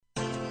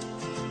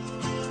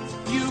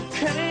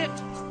can't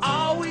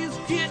always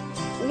get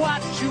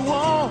what you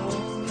want.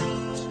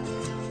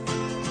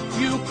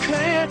 You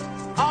can't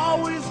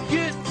always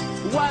get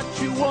what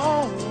you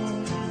want.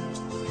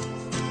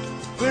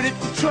 But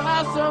if you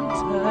try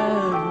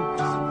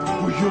sometimes,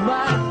 well, you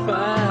might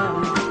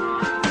find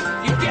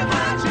you get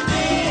what you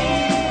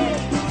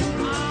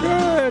need.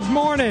 Good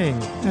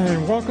morning,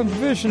 and welcome to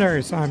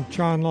Visionaries. I'm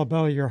John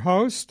LaBelle, your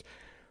host.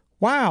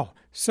 Wow.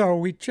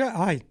 So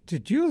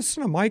did you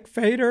listen to Mike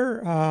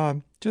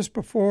Fader just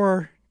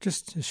before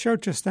the show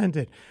just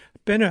ended?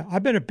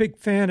 I've been a big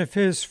fan of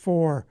his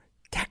for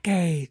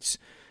decades,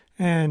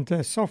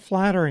 and so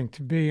flattering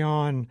to be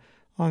on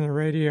the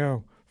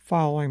radio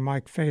following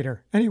Mike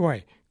Fader.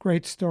 Anyway,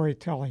 great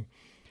storytelling.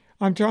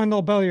 I'm John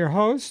LaBelle, your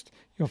host.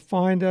 You'll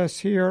find us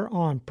here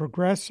on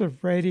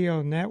Progressive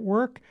Radio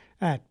Network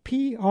at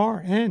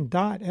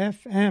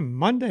prn.fm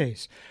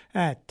Mondays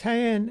at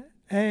 10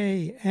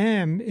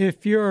 a.m.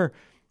 if you're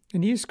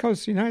in the East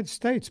Coast of the United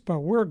States, but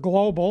we're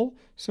global,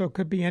 so it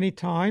could be any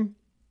time.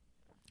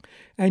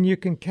 And you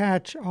can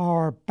catch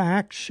our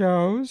back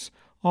shows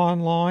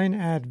online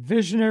at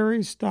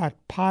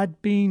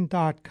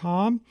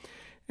visionaries.podbean.com.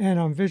 And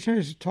on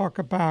Visionaries, we talk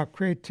about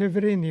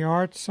creativity in the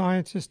arts,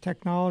 sciences,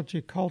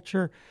 technology,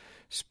 culture,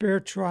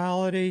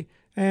 spirituality,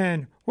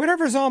 and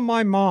whatever's on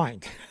my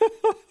mind,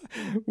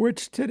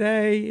 which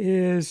today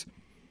is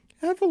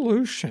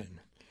evolution.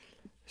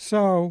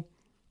 So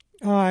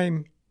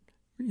my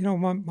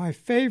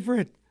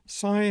favorite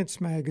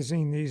science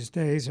magazine these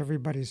days,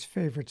 everybody's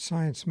favorite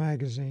science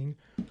magazine,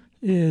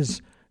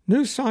 is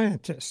New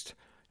Scientist.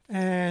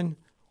 And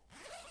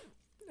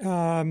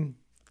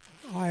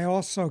I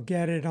also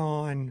get it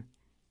on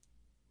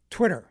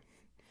Twitter.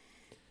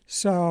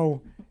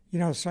 So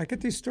I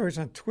get these stories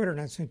on Twitter,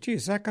 and I say, gee,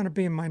 is that going to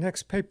be in my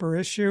next paper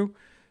issue?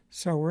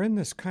 So we're in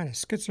this kind of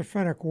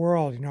schizophrenic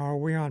world. Are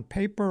we on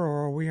paper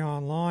or are we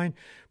online?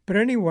 But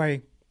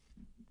anyway,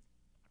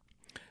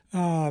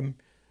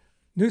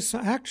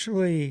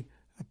 actually,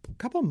 a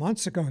couple of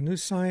months ago, New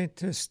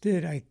Scientist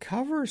did a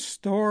cover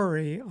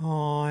story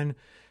on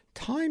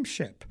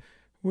Timeship,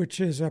 which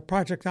is a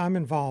project I'm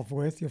involved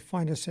with. You'll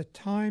find us at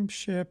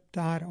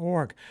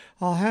timeship.org.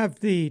 I'll have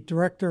the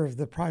director of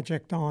the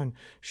project on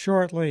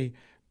shortly,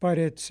 but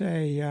it's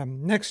a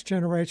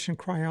next-generation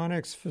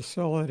cryonics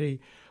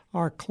facility.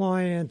 Our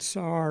clients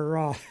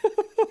are,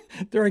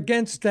 they're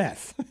against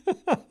death.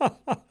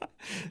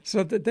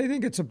 So that they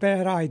think it's a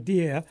bad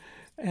idea,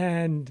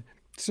 and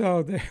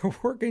so they're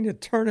working to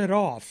turn it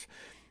off.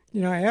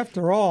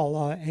 After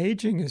all,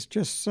 aging is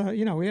just,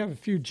 we have a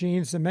few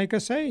genes that make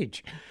us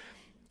age.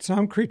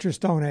 Some creatures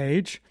don't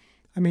age.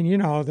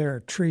 There are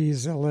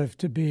trees that live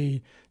to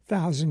be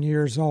 1,000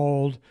 years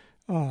old.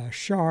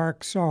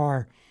 Sharks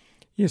are,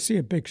 you see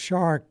a big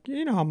shark,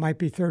 it might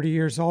be 30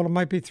 years old. It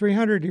might be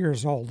 300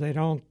 years old. They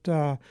don't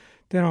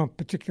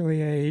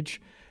particularly age.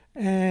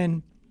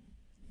 And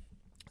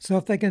so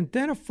if they can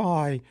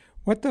identify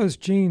what those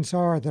genes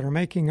are that are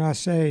making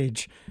us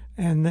age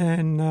and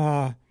then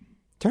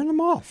turn them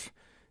off,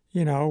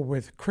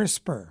 with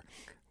CRISPR,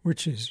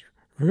 which is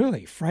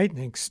really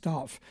frightening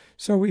stuff.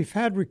 So we've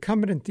had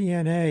recombinant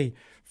DNA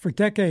for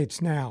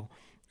decades now.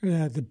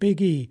 The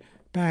biggie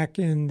back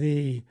in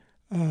the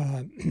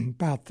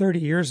about 30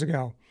 years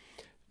ago.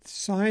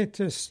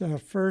 Scientists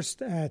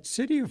first at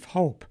City of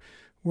Hope,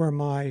 where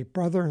my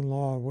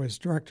brother-in-law was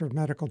director of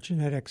medical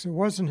genetics. It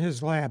wasn't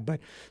his lab, but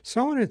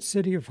someone at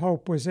City of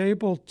Hope was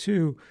able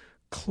to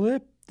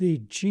clip the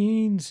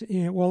genes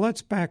in. Well,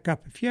 let's back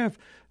up. If you have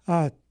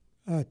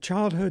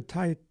childhood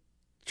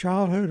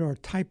or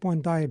type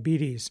 1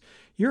 diabetes,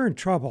 you're in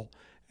trouble.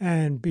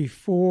 And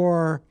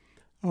before,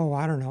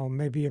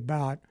 maybe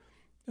about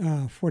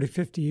 40,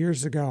 50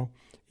 years ago,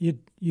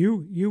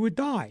 you would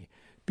die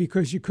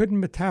because you couldn't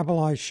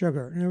metabolize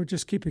sugar, and it would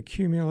just keep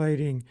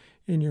accumulating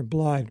in your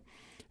blood.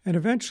 And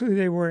eventually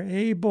they were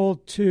able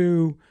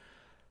to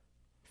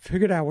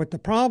figure out what the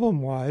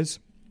problem was.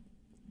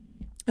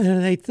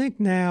 And they think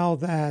now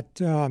that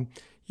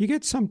you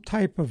get some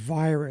type of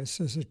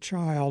virus as a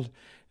child,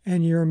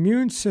 and your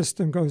immune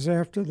system goes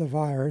after the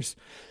virus.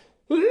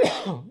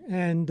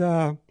 And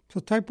so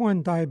type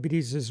 1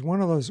 diabetes is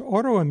one of those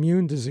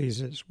autoimmune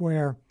diseases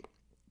where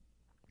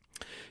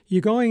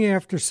you're going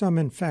after some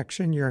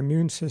infection, your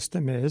immune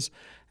system is,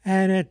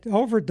 and it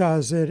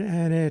overdoes it,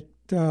 and it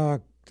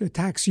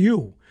attacks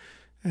you.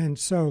 And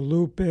so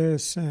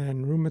lupus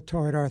and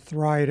rheumatoid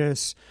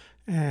arthritis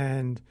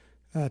and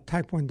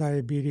type 1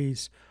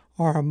 diabetes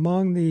are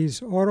among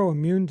these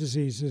autoimmune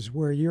diseases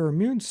where your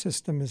immune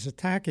system is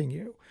attacking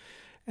you.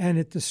 And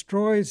it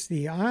destroys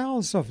the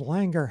Isles of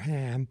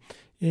Langerhans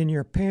in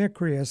your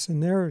pancreas,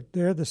 and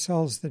they're the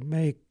cells that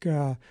make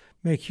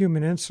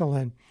human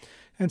insulin.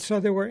 And so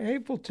they were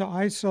able to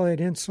isolate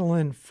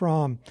insulin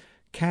from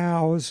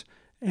cows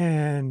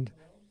and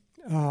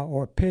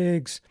or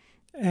pigs,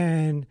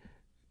 and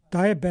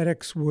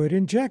diabetics would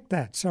inject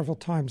that several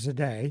times a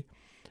day,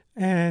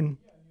 and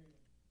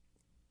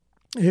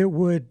it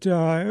would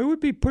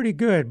be pretty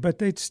good, but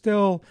they'd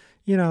still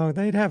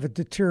they'd have a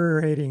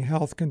deteriorating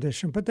health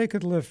condition, but they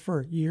could live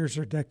for years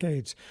or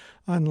decades,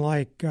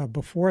 unlike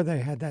before they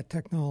had that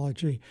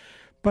technology.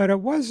 But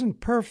it wasn't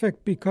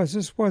perfect because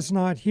this was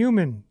not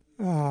human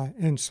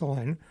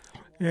insulin.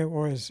 It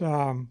was,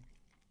 animal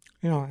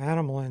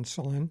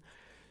insulin.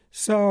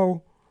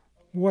 So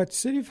what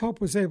City of Hope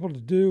was able to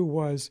do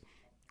was,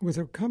 with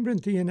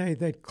recombinant DNA,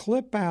 they'd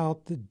clip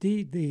out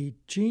the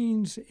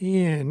genes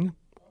in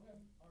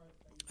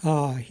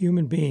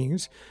human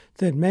beings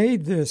that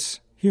made this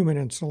human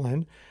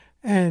insulin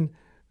and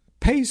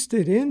paste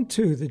it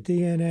into the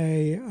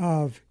DNA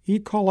of E.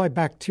 coli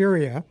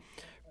bacteria,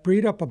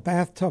 breed up a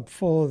bathtub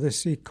full of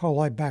this E.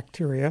 coli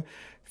bacteria,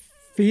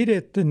 feed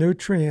it the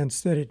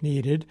nutrients that it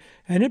needed,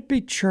 and it'd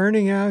be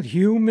churning out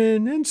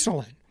human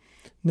insulin.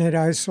 And they'd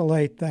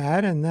isolate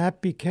that, and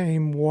that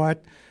became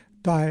what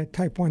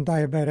type 1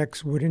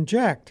 diabetics would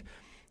inject.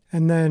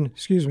 And then,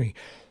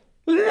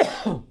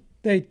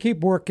 they'd keep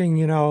working,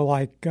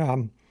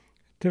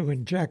 to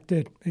inject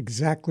it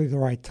exactly the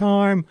right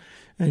time,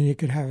 and you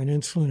could have an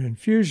insulin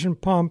infusion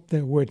pump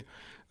that would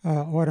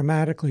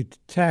automatically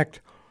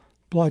detect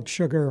blood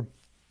sugar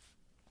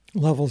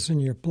levels in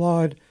your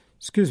blood.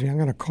 Excuse me, I'm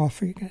going to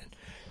cough again.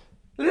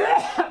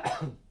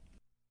 There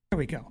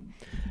we go.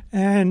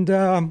 And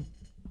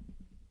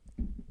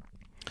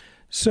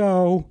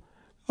so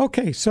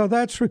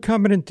that's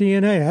recombinant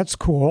DNA. That's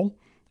cool.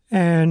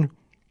 And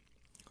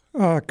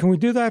can we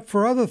do that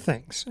for other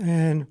things?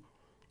 And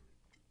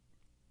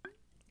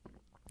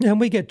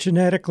we get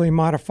genetically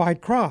modified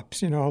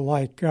crops,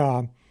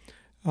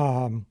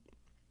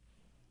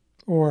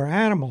 or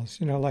animals,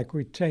 like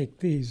we take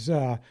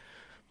the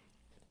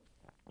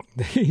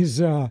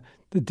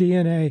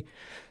DNA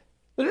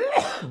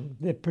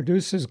that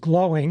produces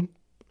glowing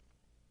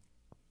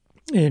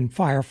in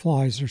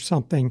fireflies or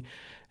something.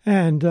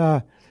 And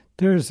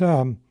there's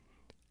an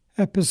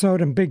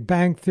episode in Big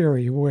Bang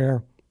Theory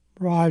where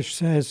Raj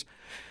says,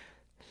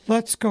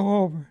 let's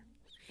go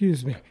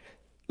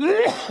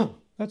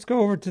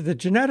over to the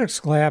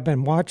genetics lab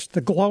and watch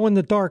the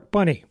glow-in-the-dark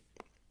bunny.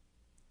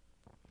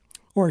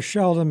 Or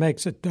Sheldon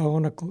makes it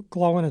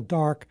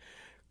glow-in-the-dark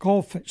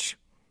goldfish.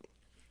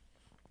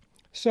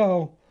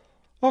 So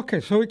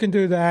we can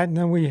do that, and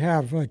then we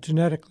have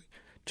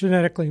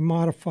genetically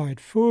modified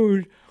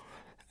food.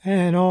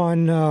 And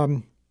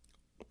on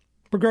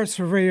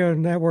Progressive Radio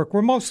Network,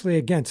 we're mostly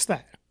against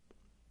that.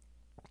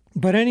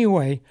 But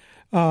anyway,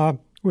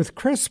 with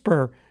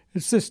CRISPR,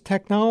 it's this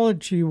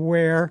technology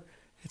where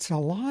it's a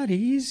lot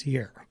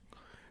easier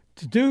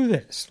to do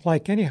this.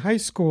 Like any high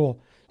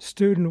school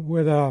student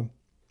with a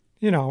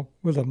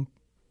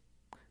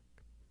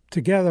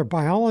together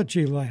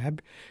biology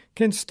lab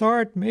can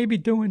start maybe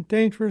doing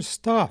dangerous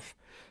stuff.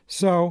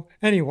 So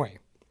anyway,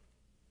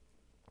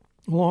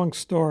 long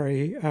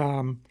story.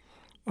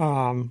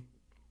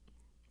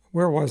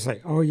 Where was I?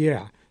 Oh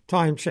yeah,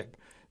 time ship.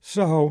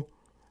 So,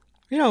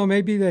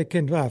 maybe they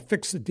can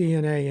fix the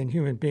DNA in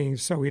human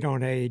beings so we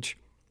don't age.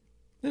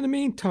 In the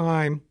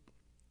meantime,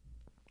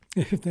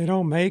 if they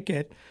don't make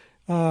it,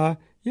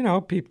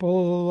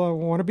 people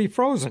want to be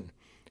frozen,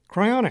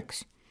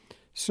 cryonics.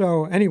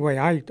 So anyway,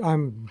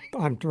 I'm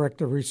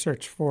director of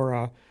research for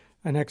a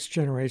next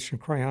generation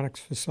cryonics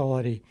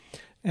facility,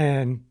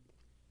 and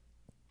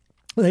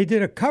they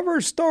did a cover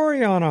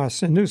story on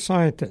us in New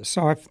Scientist.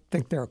 So I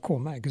think they're a cool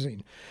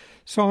magazine.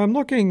 So I'm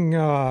looking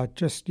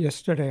just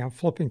yesterday. I'm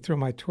flipping through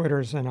my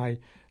Twitters, and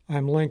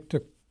I'm linked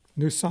to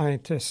New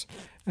Scientist,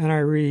 and I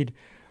read,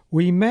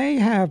 "We may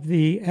have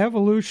the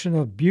evolution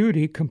of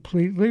beauty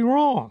completely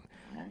wrong.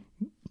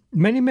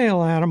 Many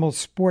male animals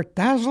sport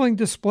dazzling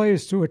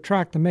displays to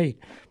attract a mate,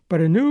 but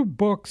a new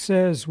book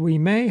says we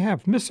may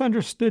have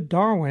misunderstood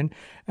Darwin,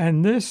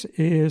 and this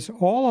is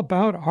all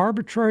about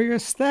arbitrary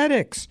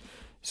aesthetics."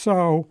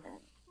 So,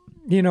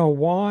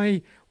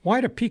 why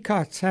do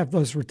peacocks have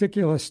those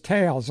ridiculous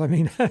tails? I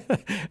mean,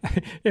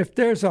 if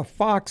there's a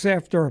fox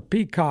after a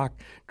peacock,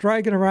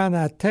 dragging around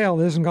that tail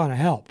isn't going to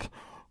help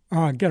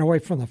get away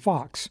from the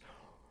fox.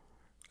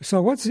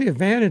 So what's the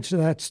advantage of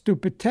that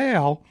stupid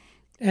tail?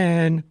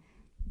 And,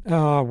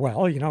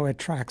 it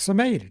attracts a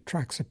mate. It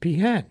attracts a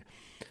peahen.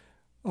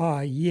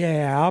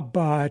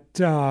 But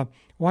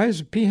why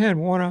does a peahen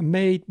want to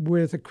mate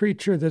with a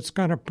creature that's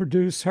going to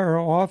produce her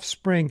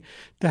offspring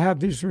to have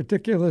these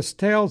ridiculous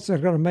tails that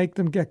are going to make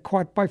them get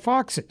caught by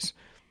foxes?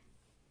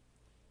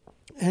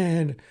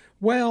 And,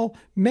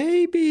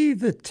 maybe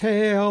the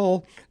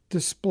tail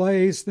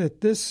displays that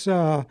this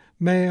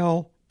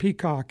male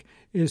peacock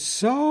is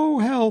so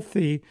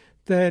healthy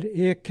that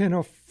it can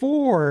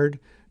afford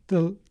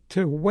to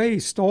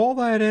waste all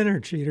that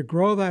energy to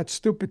grow that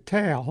stupid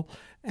tail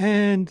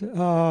and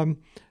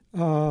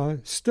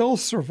still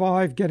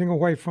survive getting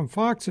away from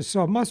foxes.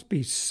 So it must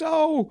be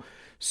so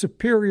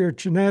superior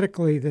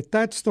genetically that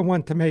that's the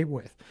one to mate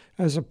with,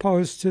 as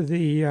opposed to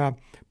the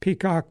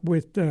peacock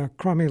with the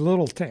crummy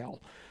little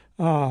tail,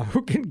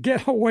 who can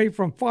get away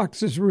from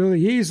foxes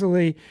really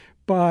easily.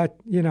 But,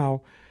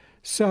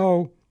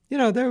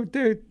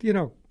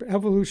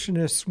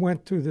 evolutionists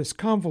went through this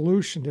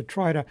convolution to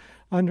try to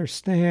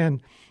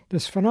understand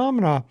this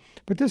phenomena.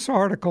 But this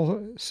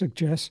article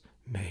suggests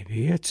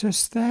maybe it's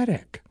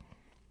aesthetic.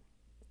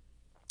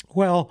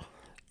 Well,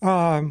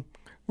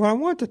 what I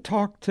want to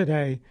talk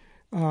today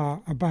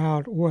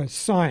about was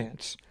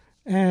science.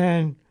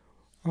 And,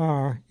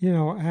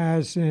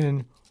 as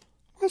in,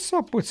 what's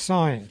up with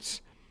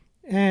science?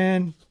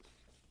 And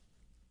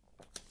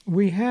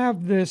we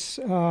have this,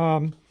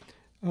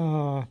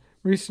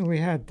 recently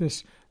had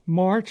this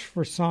March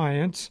for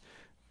Science.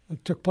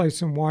 It took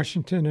place in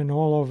Washington and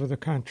all over the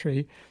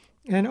country.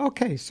 And,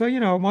 okay, so,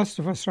 most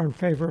of us are in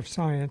favor of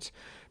science.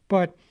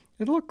 But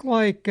it looked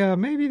like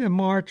maybe the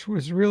march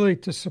was really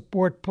to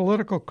support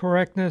political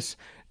correctness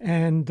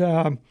and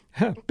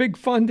big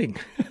funding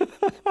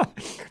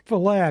for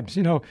labs.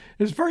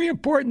 It's very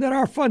important that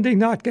our funding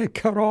not get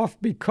cut off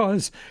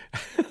because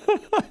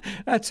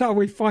that's how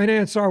we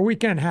finance our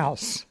weekend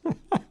house.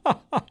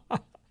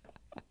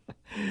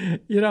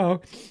 We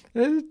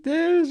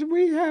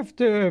have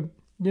to,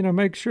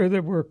 make sure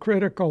that we're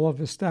critical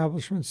of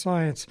establishment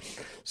science.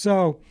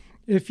 So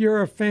if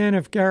you're a fan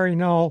of Gary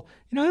Null,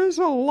 there's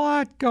a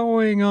lot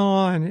going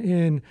on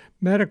in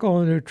medical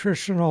and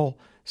nutritional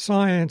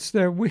science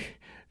that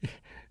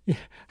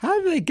how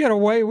do they get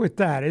away with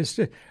that?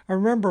 I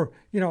remember,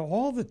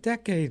 all the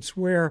decades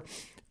where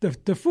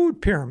the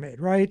food pyramid,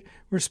 right?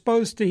 We're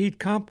supposed to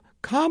eat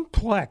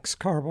complex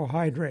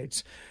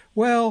carbohydrates.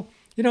 Well,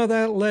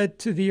 that led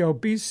to the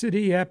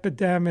obesity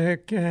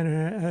epidemic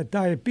and a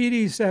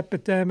diabetes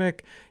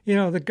epidemic.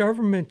 The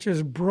government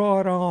just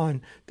brought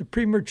on the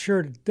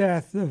premature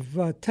death of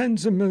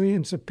tens of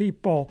millions of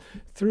people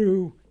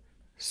through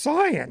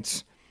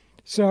science.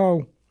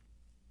 So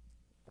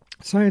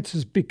science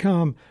has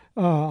become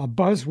a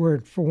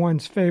buzzword for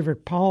one's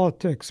favorite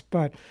politics.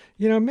 But,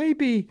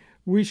 maybe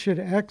we should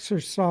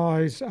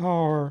exercise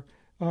our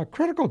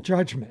critical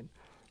judgment.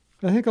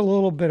 I think a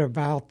little bit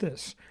about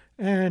this.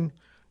 And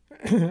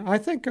I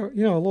think, a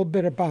little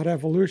bit about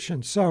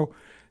evolution. So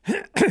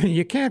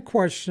you can't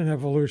question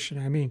evolution.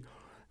 I mean,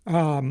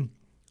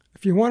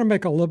 if you want to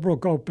make a liberal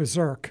go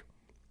berserk,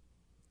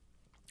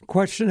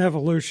 question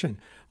evolution.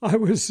 I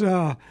was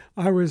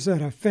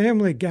at a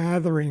family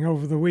gathering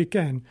over the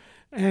weekend,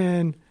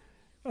 and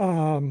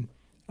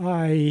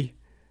I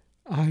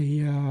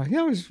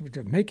was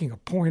making a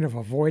point of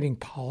avoiding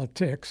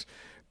politics,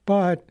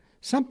 but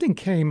something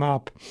came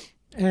up,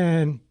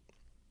 and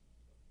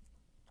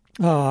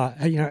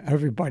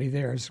everybody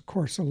there is, of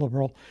course, a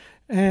liberal.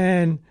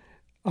 And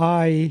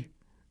I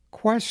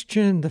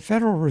questioned the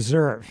Federal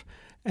Reserve.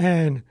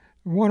 And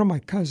one of my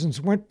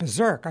cousins went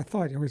berserk. I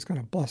thought he was going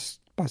to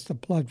bust a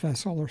blood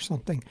vessel or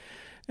something.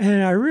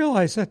 And I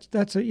realized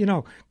that's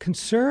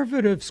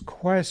conservatives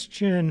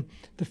question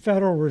the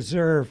Federal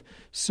Reserve.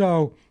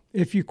 So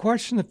if you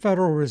question the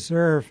Federal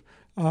Reserve,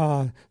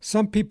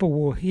 some people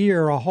will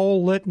hear a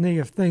whole litany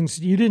of things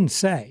you didn't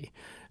say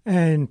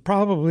and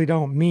probably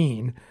don't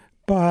mean.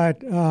 But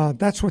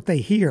that's what they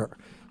hear.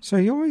 So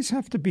you always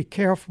have to be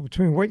careful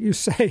between what you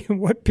say and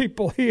what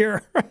people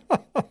hear.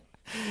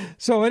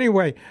 So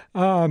anyway,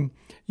 there's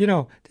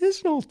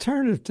an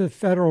alternative to the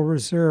Federal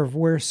Reserve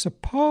where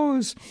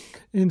suppose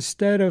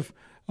instead of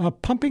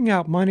pumping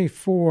out money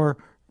for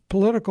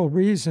political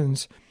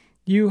reasons,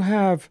 you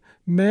have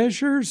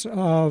measures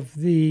of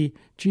the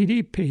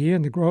GDP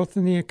and the growth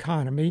in the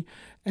economy,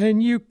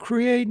 and you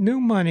create new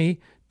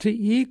money to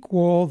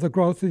equal the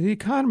growth of the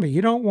economy.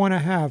 You don't want to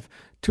have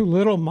too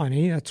little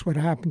money. That's what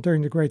happened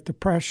during the Great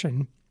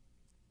Depression.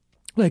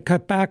 They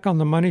cut back on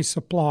the money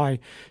supply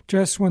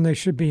just when they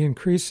should be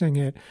increasing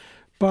it.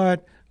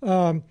 But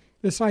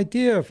this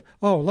idea of,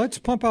 let's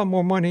pump out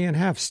more money and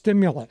have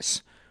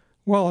stimulus.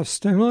 Well, if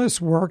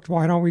stimulus worked,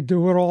 why don't we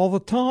do it all the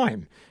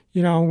time?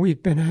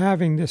 We've been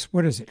having this,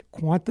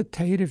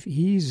 quantitative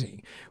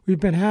easing. We've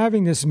been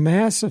having this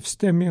massive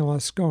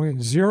stimulus going,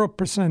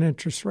 0%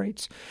 interest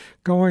rates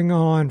going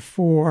on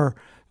for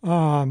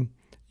 8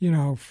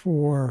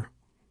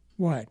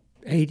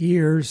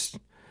 years.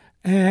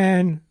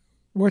 And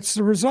what's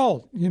the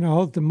result?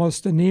 The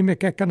most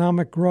anemic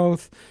economic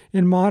growth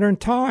in modern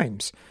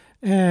times.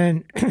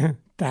 And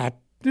that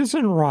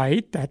isn't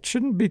right. That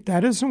shouldn't be.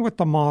 That isn't what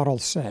the model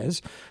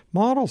says.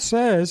 Model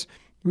says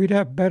we'd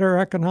have better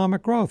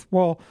economic growth.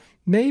 Well,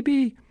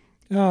 maybe,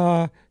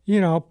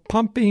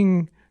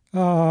 pumping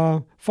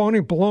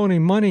phony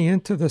baloney money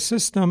into the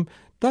system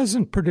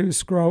doesn't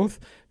produce growth.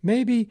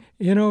 Maybe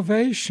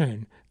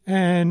innovation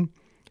and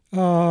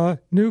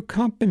new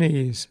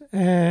companies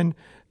and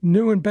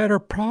new and better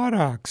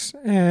products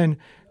and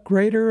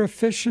greater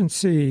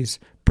efficiencies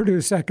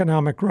produce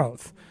economic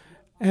growth.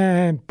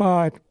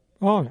 But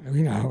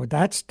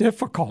that's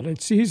difficult.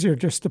 It's easier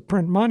just to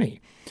print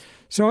money.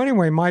 So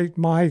anyway,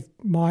 I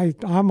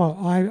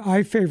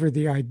favor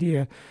the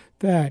idea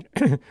that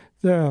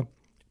the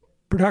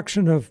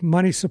production of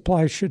money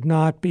supply should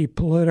not be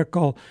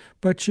political,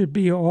 but should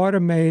be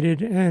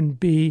automated and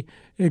be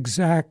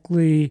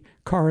exactly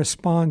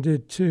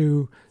corresponded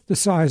to the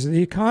size of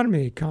the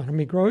economy.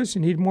 Economy grows,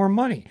 you need more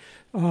money.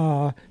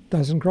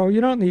 Doesn't grow,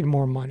 you don't need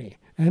more money.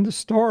 End of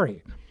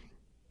story.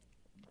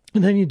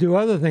 And then you do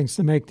other things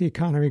to make the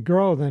economy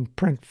grow, then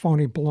print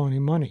phony baloney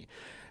money.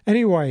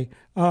 Anyway,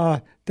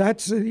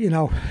 that's,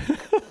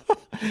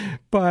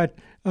 but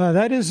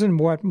that isn't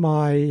what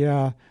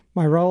my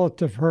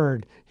relative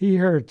heard. He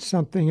heard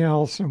something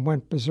else and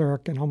went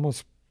berserk and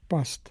almost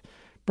burst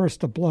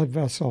a blood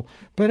vessel.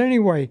 But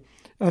anyway,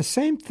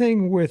 same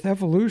thing with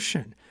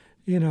evolution.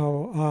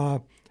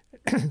 So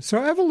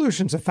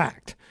evolution's a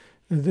fact.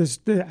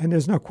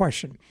 There's no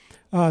question.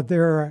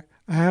 There are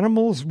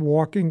animals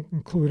walking,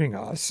 including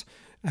us,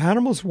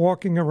 animals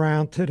walking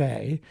around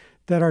today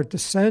that are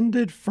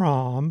descended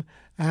from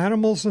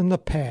animals in the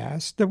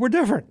past that were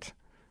different.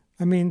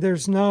 I mean,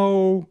 there's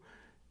no,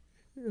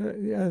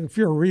 if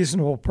you're a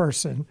reasonable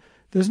person,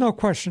 there's no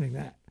questioning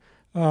that.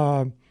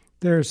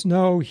 There's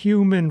no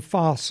human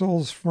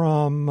fossils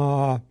from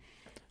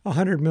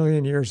 100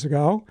 million years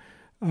ago,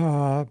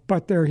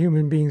 but there are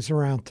human beings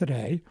around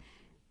today.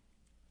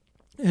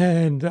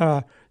 And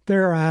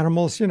there are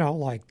animals,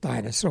 like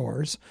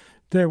dinosaurs,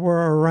 that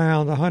were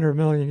around 100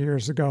 million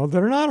years ago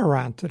that are not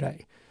around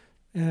today.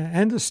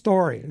 End of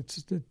story.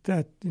 It's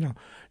that.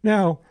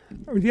 Now,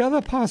 the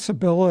other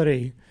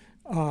possibility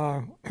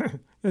that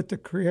the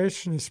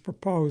creationists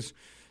propose,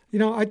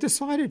 I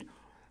decided,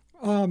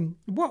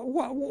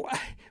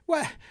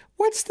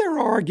 what's their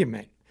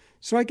argument?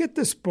 So I get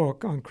this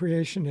book on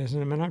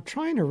creationism, and I'm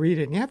trying to read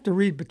it, and you have to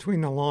read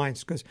between the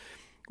lines because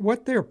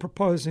what they're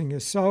proposing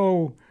is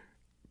so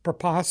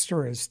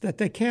preposterous that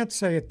they can't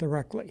say it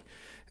directly.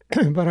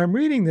 But I'm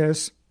reading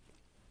this,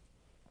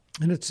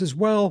 and it says,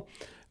 well,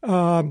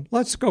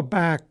 let's go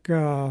back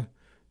a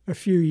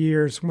few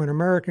years when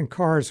American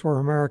cars were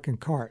American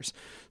cars.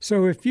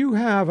 So if you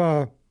have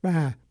a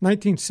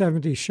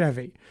 1970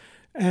 Chevy,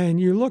 and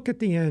you look at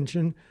the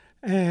engine,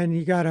 and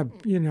you got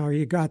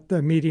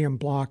the medium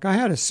block. I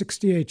had a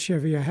 68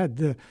 Chevy. I had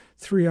the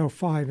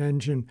 305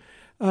 engine.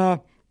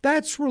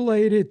 That's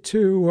related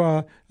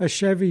to a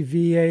Chevy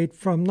V8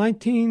 from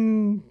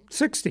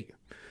 1960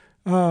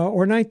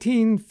 or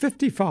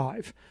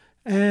 1955.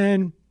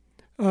 And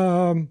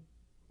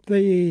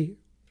if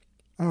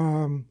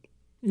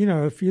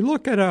you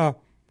look at the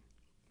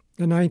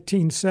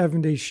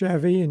 1970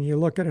 Chevy and you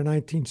look at a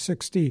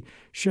 1960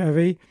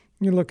 Chevy,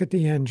 you look at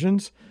the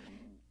engines,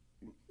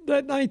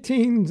 that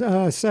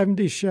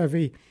 1970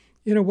 Chevy,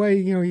 in a way,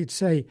 you'd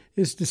say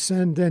is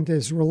descendant,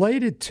 is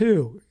related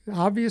to,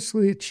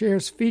 obviously it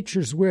shares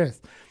features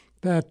with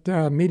that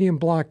medium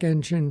block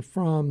engine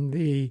from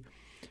 10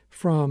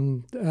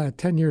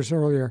 years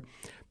earlier.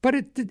 But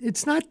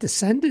it's not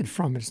descended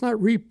from it. It's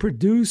not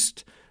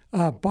reproduced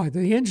by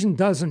the engine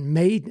doesn't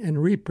mate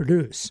and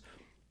reproduce.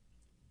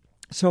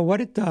 So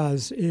what it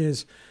does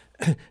is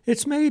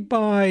it's made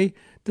by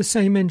the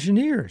same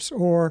engineers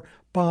or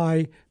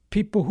by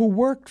people who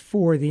worked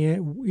for the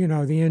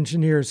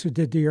engineers who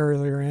did the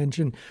earlier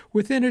engine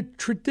within a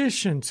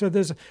tradition. So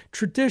there's a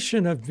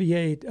tradition of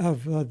V8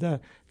 of the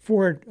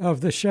Ford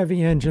of the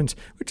Chevy engines,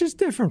 which is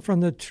different from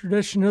the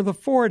tradition of the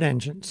Ford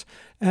engines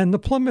and the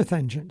Plymouth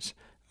engines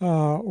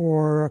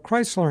or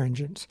Chrysler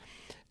engines.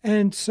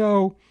 And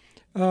so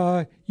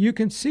you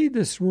can see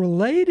this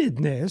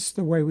relatedness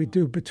the way we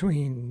do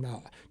between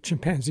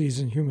chimpanzees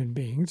and human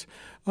beings,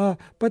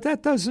 but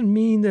that doesn't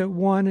mean that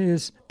one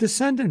is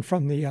descendant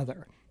from the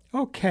other.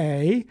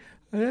 Okay,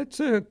 that's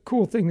a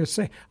cool thing to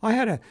say. I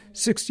had a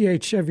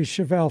 68 Chevy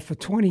Chevelle for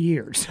 20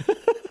 years.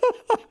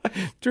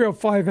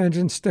 305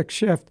 engine stick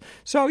shift.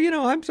 So,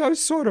 I was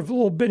sort of a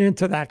little bit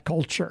into that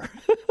culture.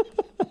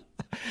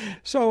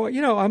 So,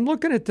 I'm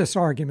looking at this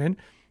argument.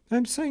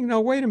 I'm saying, no,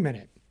 wait a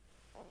minute.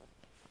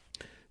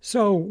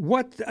 So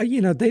what,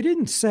 they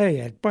didn't say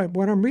it, but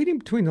what I'm reading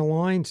between the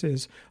lines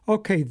is,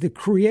 okay, the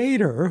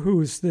creator,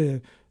 who's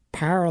the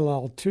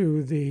parallel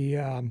to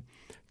the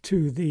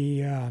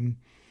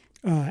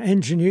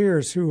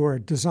engineers who are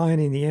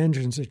designing the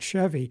engines at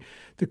Chevy,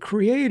 the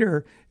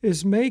creator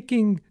is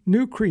making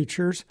new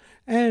creatures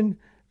and,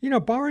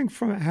 borrowing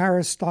from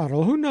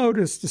Aristotle, who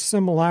noticed the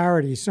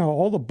similarities.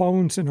 All the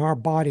bones in our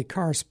body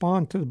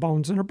correspond to the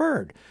bones in a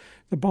bird.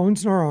 The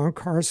bones in our arm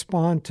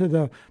correspond to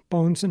the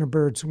bones in a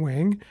bird's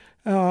wing,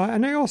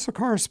 and they also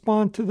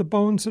correspond to the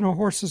bones in a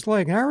horse's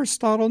leg.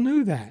 Aristotle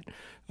knew that.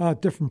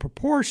 Different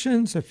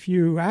proportions, a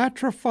few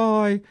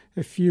atrophy,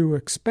 a few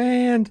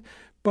expand,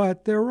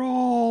 but they're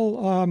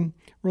all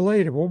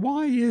related. Well,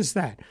 why is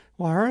that?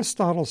 Well,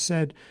 Aristotle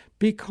said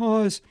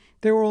because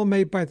they were all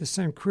made by the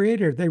same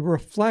creator. They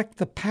reflect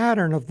the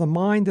pattern of the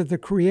mind of the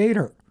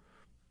creator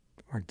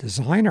or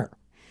designer.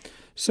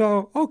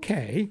 So,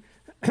 okay,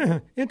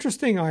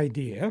 interesting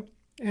idea,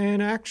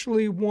 and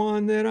actually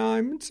one that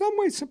I'm in some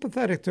way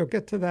sympathetic to. I'll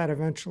get to that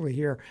eventually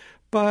here.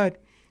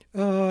 But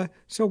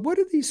so what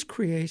are these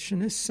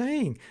creationists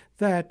saying?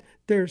 That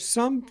there's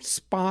some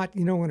spot,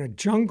 in a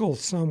jungle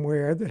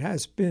somewhere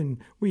that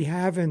we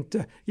haven't,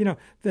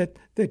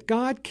 that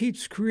God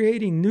keeps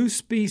creating new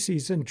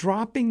species and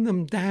dropping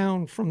them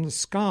down from the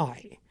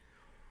sky.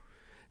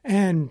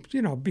 And,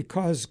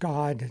 because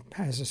God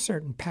has a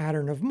certain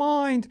pattern of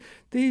mind,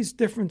 these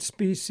different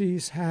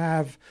species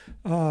have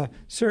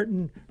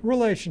certain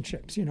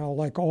relationships,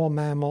 like all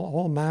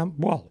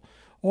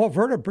all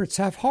vertebrates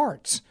have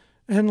hearts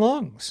and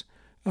lungs.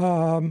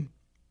 No,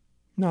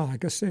 I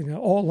guess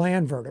all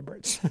land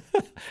vertebrates.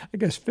 I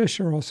guess fish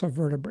are also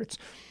vertebrates.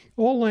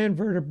 All land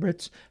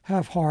vertebrates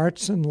have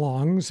hearts and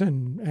lungs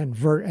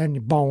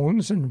and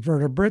bones and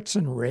vertebrates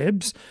and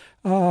ribs.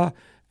 And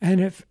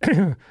if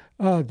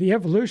the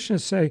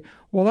evolutionists say,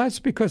 well, that's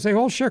because they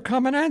all share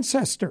common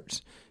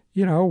ancestors.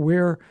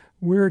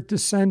 We're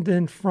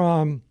descendant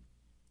from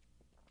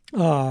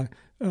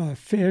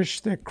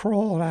fish that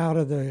crawled out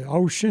of the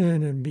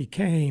ocean and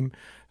became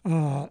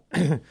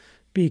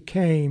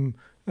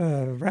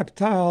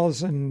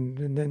reptiles,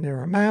 and then there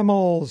are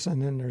mammals,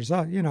 and then there's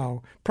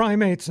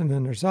primates, and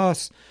then there's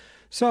us.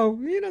 So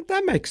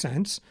that makes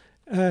sense.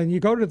 You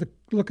go to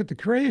look at the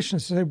creation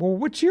and say, well,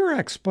 what's your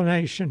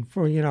explanation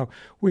for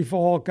we've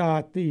all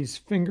got these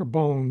finger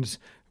bones,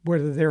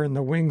 whether they're in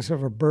the wings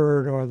of a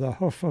bird or the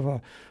hoof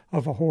of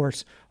a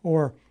horse,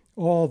 or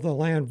all the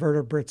land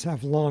vertebrates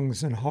have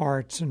lungs and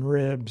hearts and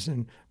ribs,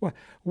 and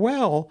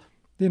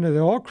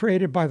they're all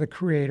created by the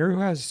Creator, who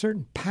has a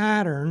certain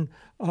pattern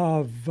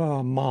of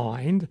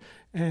mind,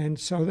 and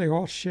so they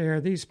all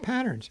share these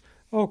patterns.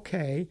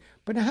 Okay,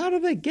 but how do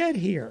they get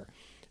here?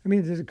 I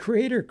mean, the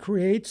Creator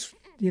creates,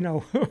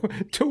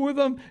 two of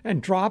them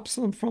and drops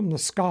them from the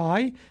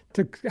sky.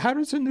 How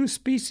does a new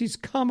species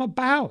come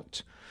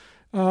about?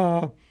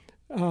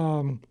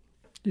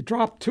 You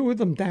drop two of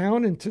them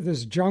down into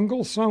this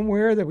jungle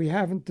somewhere that we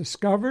haven't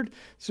discovered.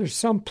 So there's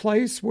some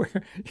place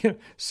where,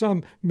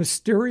 some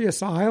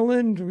mysterious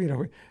island.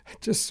 I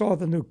just saw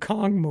the new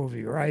Kong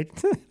movie, right?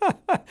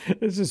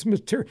 There's this in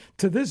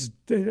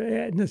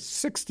the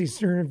 60s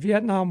during the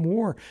Vietnam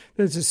War,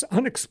 there's this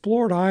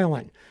unexplored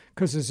island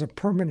because there's a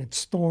permanent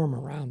storm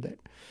around it.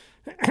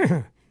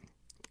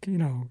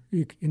 In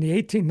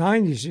the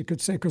 1890s, you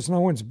could say, because no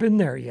one's been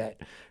there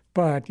yet.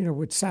 But,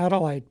 with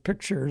satellite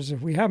pictures,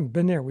 if we haven't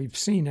been there, we've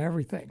seen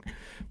everything.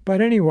 But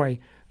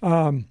anyway,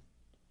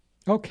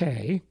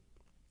 okay.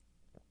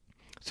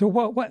 So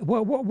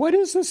what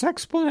is this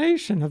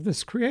explanation of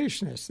this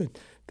creationist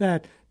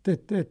that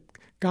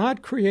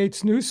God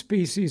creates new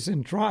species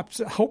and drops,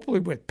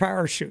 hopefully with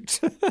parachutes,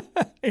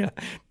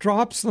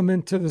 drops them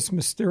into this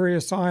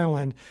mysterious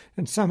island,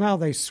 and somehow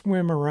they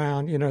swim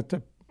around,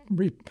 to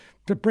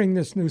bring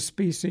this new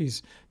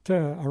species to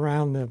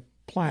around the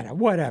planet,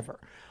 whatever.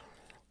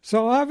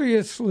 So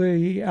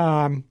obviously,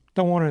 don't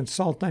want to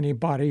insult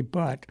anybody,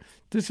 but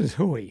this is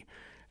hooey.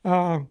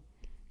 So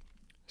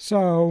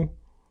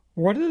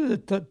what do the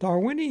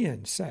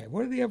Darwinians say?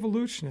 What do the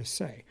evolutionists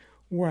say?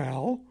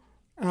 Well,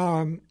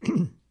 Darwin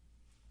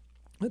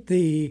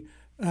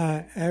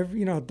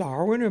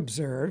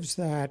observes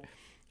that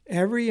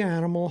every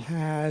animal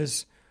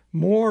has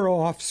more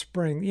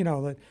offspring.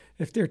 That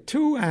if there are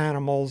two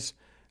animals,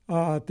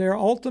 their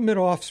ultimate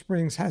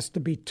offspring has to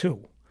be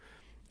two.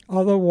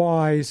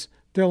 Otherwise,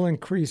 they'll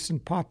increase in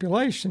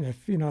population.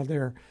 If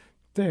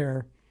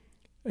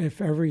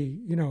if every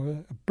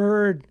a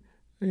bird,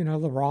 the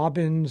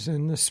robins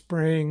in the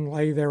spring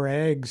lay their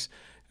eggs,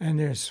 and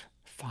there's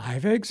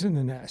 5 eggs in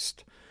the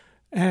nest,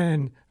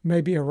 and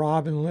maybe a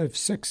robin lives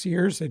 6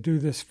 years. They do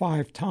this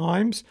 5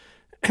 times.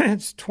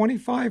 It's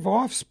 25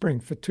 offspring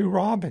for 2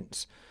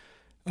 robins.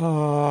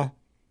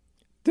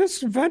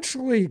 This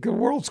eventually, the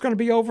world's going to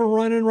be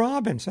overrun in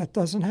robins. That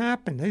doesn't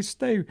happen. They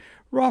stay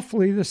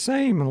roughly the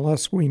same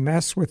unless we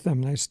mess with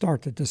them. They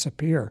start to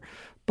disappear.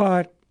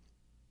 But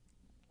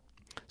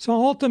so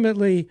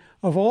ultimately,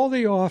 of all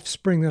the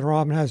offspring that a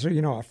robin has,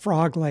 a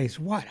frog lays,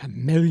 1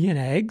 million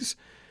eggs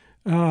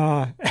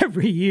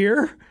every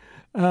year?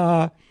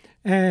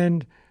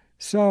 And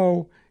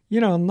so,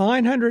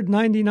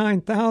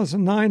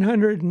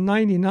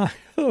 999,999 of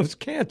those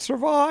can't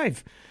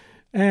survive.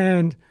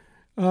 And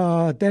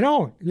they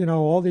don't,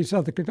 all these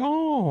other kids,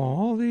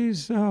 all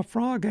these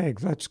frog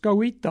eggs, let's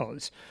go eat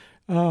those.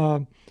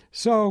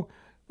 So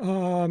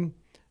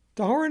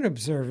Darwin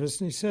observes,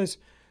 and he says,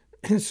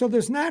 so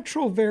there's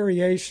natural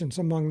variations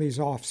among these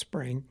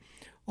offspring.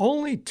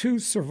 Only 2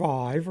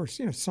 survive, or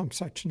some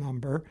such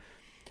number,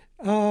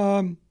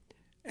 and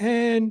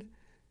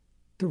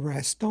the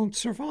rest don't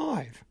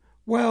survive.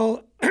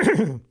 Well,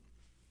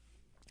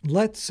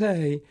 let's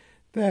say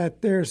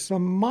that there's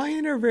some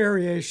minor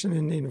variation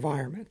in the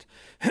environment.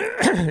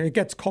 It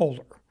gets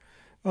colder.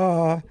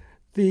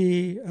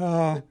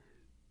 There's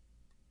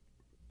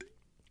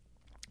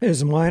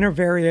minor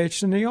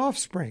variation in the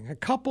offspring. A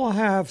couple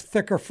have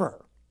thicker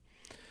fur.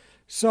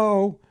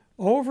 So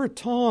over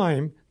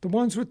time, the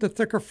ones with the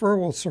thicker fur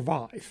will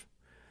survive,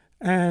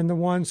 and the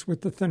ones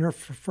with the thinner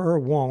fur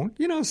won't.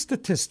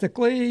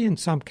 Statistically, in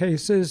some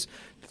cases,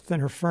 the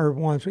thinner fur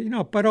ones,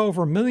 but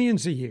over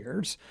millions of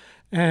years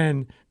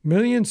and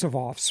millions of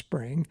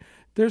offspring,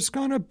 there's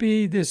going to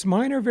be this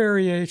minor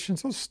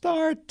variations will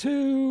start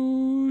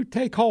to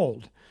take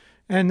hold,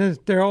 and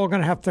they're all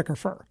going to have thicker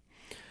fur.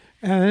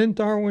 And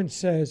Darwin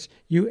says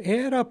you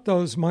add up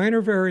those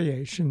minor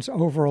variations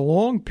over a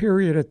long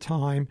period of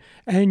time,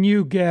 and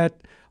you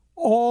get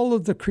all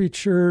of the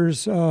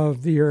creatures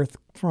of the earth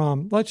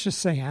from, let's just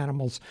say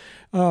animals,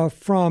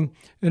 from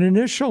an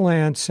initial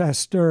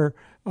ancestor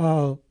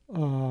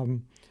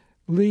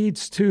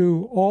leads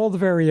to all the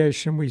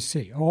variation we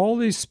see. All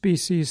these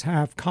species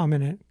have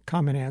common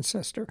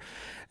ancestor.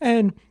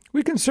 And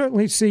we can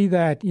certainly see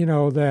that, we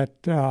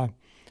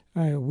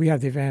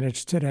have the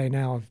advantage today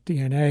now of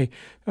DNA.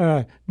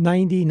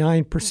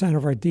 99%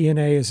 of our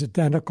DNA is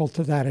identical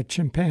to that of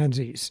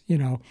chimpanzees,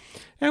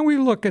 And we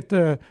look at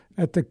the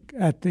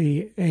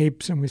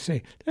apes and we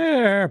say,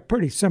 they're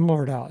pretty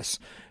similar to us.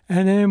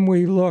 And then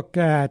we look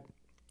at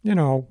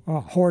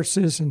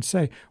horses and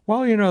say,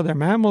 well, they're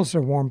mammals,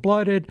 they're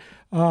warm-blooded,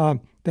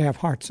 they have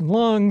hearts and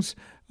lungs,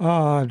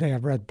 they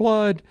have red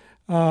blood.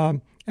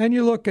 And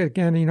you look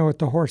again, at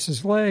the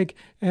horse's leg,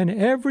 and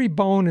every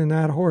bone in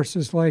that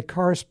horse's leg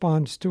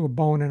corresponds to a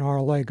bone in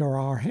our leg or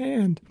our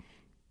hand,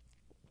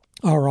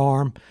 our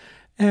arm.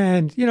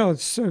 And,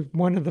 so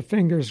one of the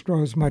fingers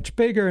grows much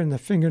bigger and the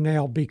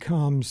fingernail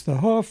becomes the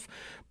hoof.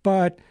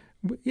 But,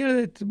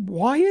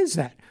 why is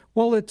that?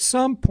 Well, at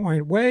some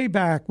point, way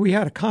back, we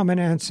had a common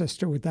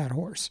ancestor with that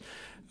horse.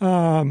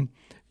 Way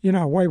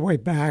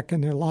back,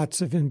 and there are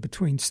lots of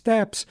in-between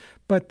steps,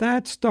 but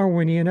that's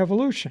Darwinian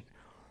evolution.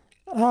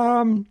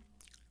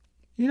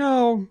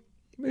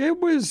 It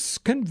was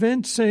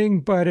convincing,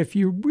 but if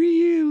you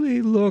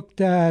really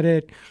looked at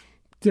it,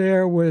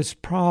 there was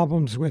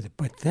problems with it.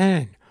 But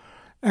then,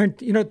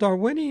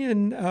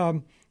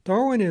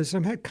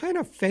 Darwinism had kind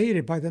of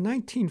faded by the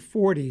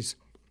 1940s.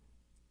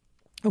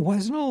 There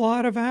wasn't a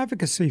lot of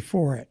advocacy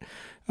for it.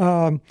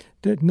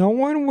 That no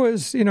one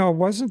was, it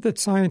wasn't that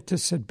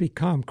scientists had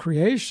become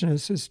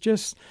creationists. It's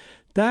just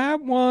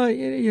that one,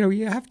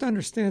 you have to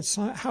understand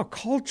how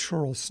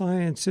cultural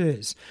science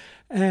is.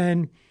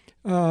 And,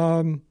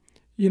 between,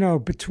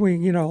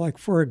 like,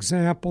 for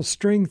example,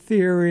 string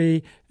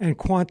theory and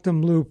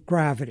quantum loop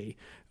gravity.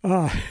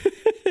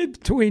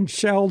 Between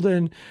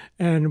Sheldon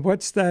and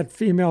what's that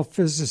female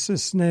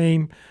physicist's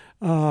name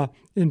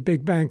in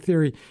Big Bang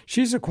Theory?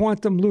 She's a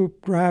quantum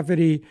loop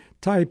gravity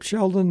type.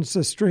 Sheldon's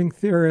a string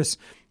theorist.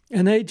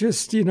 And they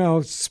just,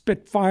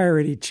 spit fire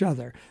at each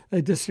other.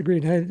 They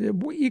disagreed.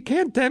 You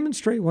can't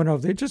demonstrate one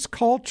of them. They just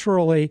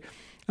culturally,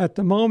 at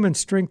the moment,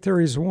 string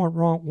theories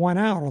won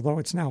out, although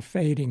it's now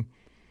fading.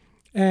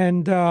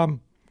 And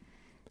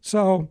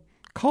so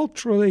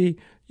culturally,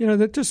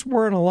 there just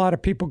weren't a lot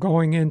of people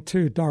going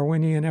into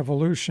Darwinian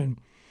evolution.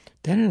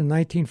 Then in the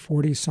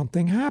 1940s,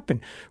 something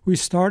happened. We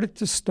started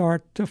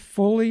to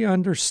fully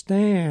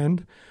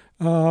understand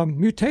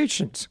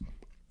mutations.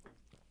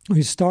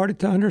 We started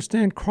to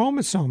understand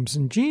chromosomes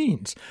and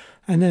genes.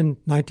 And then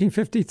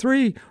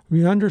 1953,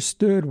 we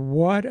understood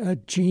what a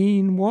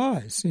gene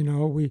was.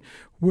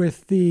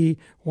 With the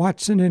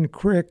Watson and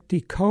Crick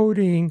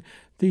decoding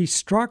the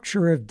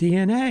structure of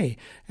DNA.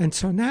 And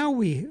so now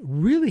we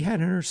really had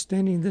an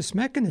understanding of this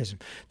mechanism.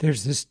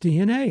 There's this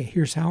DNA.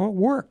 Here's how it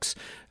works.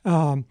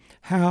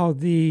 How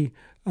the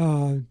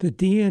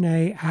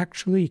DNA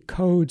actually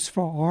codes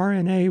for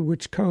RNA,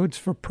 which codes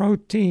for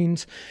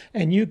proteins,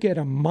 and you get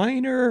a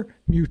minor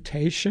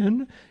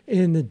mutation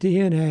in the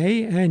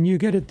DNA, and you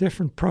get a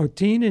different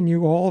protein, and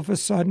you all of a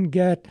sudden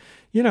get,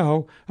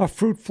 a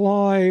fruit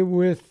fly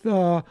with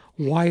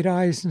white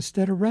eyes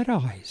instead of red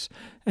eyes.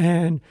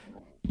 And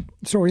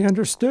so we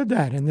understood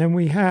that, and then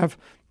we have,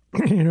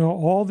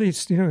 all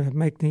these,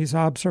 make these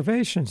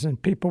observations, and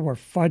people were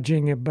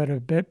fudging it a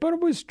bit, but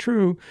it was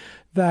true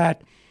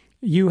that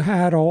you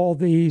had all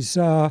these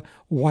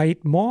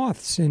white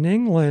moths in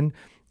England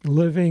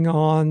living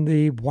on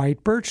the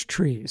white birch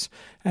trees.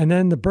 And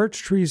then the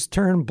birch trees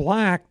turned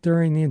black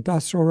during the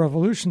Industrial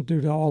Revolution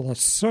due to all the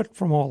soot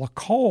from all the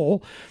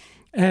coal.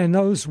 And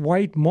those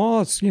white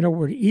moths,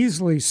 were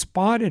easily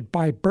spotted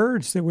by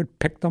birds that would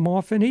pick them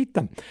off and eat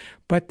them.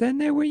 But then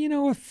there were,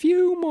 a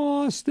few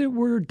moths that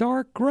were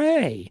dark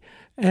gray.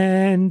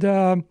 And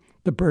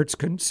the birds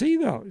couldn't see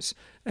those.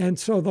 And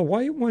so the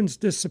white ones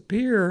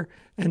disappear,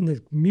 and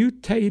the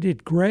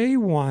mutated gray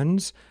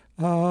ones,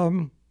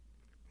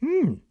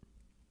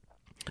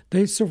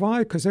 they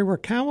survived because they were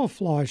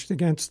camouflaged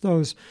against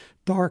those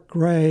dark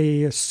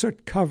gray,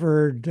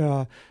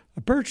 soot-covered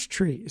birch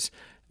trees.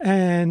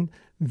 And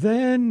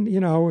then,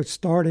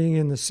 starting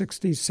in the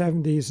 60s,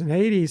 70s, and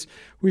 80s,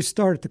 we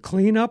started to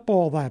clean up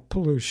all that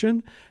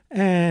pollution.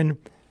 And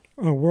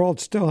the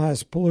world still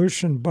has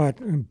pollution, but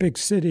in big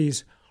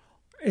cities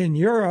in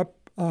Europe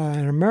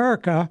and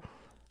America,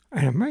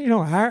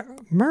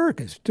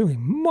 America's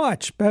doing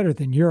much better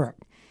than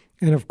Europe.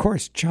 And of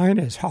course,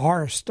 China's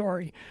horror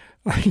story.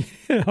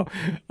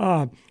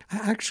 I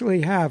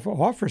actually have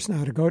offers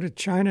now to go to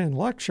China and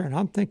lecture, and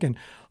I'm thinking,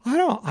 I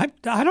don't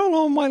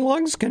know if my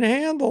lungs can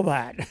handle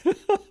that.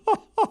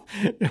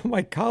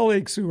 My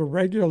colleagues who are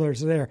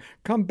regulars there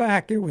come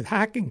back in with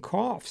hacking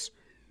coughs.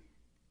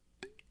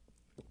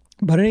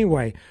 But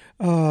anyway,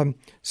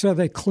 so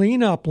they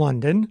clean up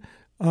London,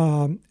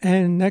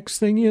 and next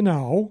thing you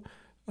know,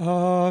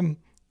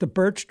 the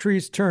birch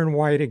trees turn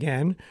white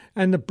again,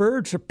 and the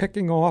birds are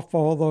picking off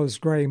all those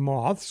gray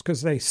moths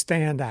because they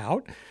stand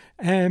out.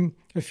 And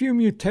a few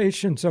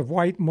mutations of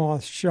white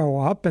moths show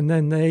up, and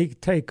then they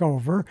take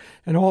over,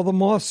 and all the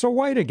moths are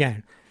white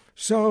again.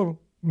 So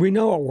we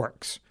know it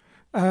works.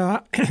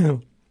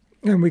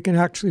 and we can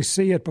actually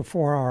see it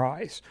before our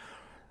eyes.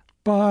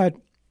 But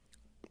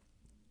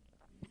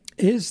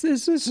is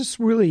this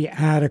really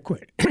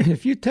adequate?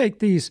 If you take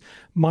these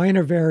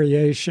minor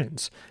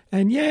variations,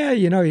 and you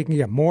can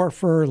get more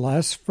fur,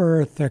 less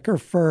fur, thicker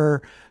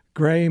fur,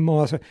 gray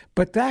moth,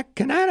 but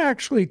can that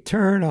actually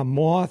turn a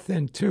moth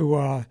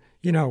into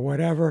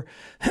whatever?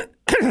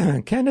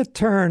 Can it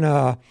turn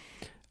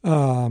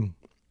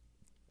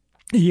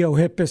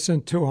Eohippus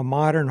into a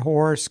modern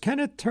horse? Can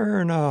it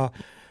turn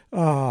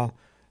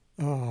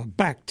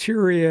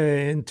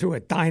bacteria into a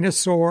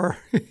dinosaur?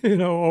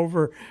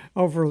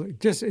 Over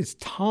just it's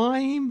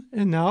time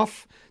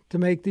enough to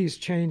make these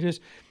changes.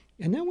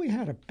 And then we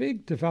had a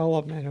big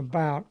development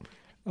about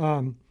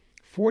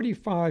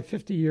 45,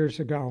 50 years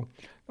ago.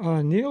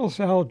 Niels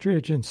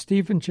Eldredge and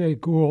Stephen Jay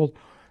Gould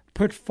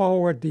put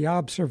forward the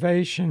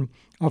observation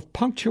of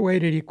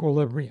punctuated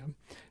equilibrium.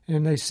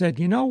 And they said,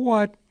 you know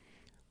what?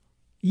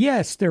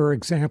 Yes, there are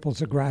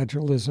examples of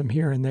gradualism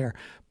here and there,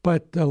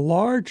 but the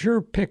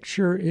larger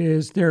picture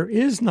is there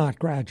is not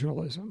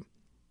gradualism.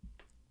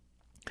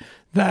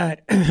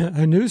 That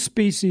a new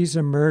species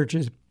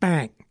emerges,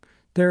 bang,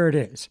 there it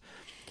is.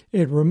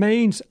 It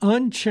remains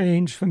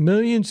unchanged for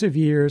millions of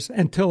years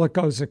until it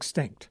goes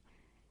extinct.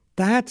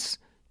 That's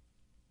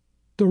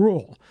the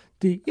rule.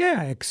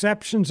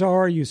 Exceptions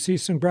are you see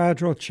some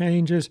gradual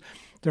changes.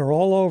 They're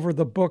all over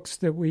the books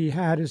that we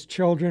had as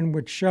children,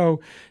 which show,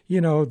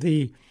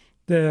 the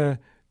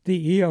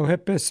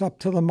Eohippus up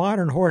to the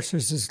modern horse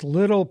is this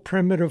little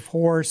primitive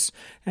horse,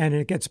 and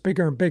it gets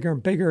bigger and bigger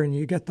and bigger, and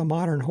you get the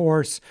modern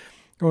horse,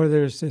 or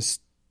there's this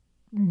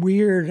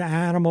weird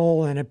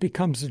animal, and it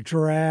becomes a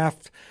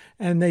giraffe,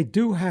 and they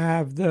do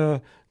have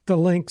the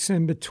links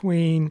in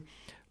between,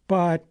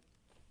 but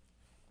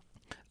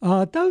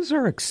those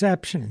are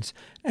exceptions.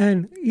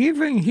 And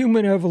even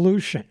human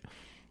evolution,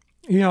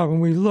 when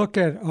we look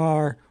at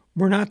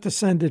we're not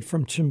descended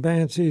from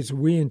chimpanzees.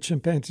 We and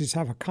chimpanzees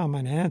have a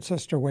common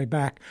ancestor way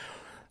back.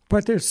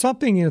 But there's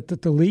something that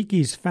the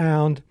Leakeys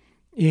found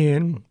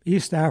in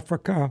East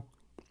Africa.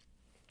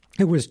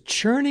 It was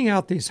churning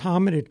out these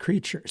hominid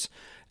creatures,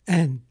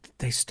 and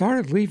they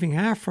started leaving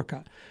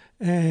Africa.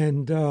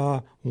 And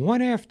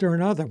one after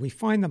another, we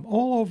find them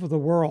all over the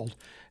world.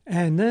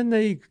 And then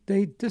they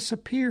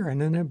disappear,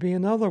 and then there'll be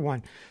another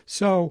one.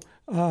 So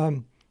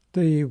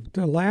the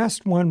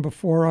last one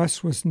before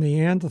us was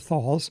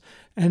Neanderthals,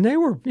 and they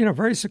were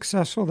very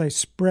successful. They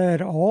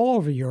spread all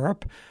over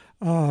Europe.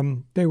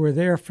 They were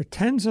there for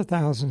tens of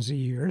thousands of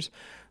years,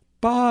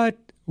 but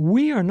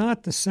we are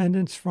not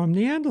descendants from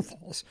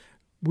Neanderthals.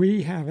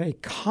 We have a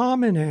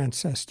common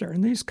ancestor,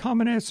 and these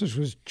common ancestors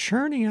was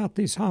churning out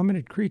these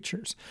hominid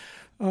creatures.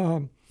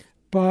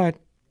 But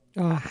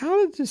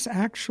how did this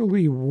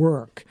actually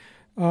work?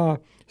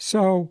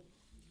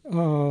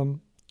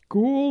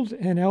 Gould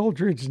and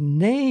Eldredge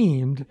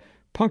named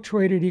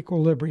punctuated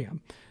equilibrium,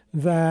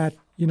 that,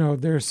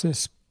 there's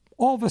this,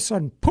 all of a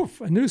sudden,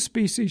 poof, a new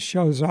species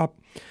shows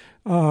up,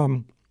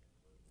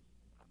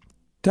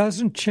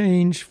 doesn't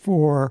change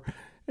for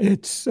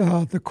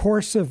the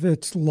course of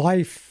its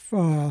life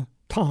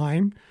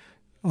time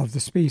of the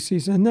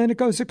species, and then it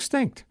goes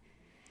extinct.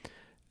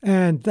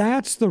 And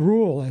that's the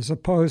rule as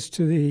opposed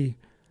to the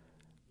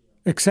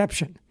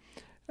exception.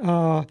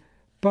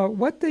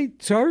 But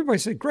so everybody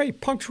said, great,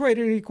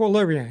 punctuated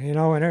equilibrium,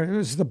 and it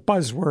was the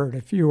buzzword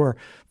if you were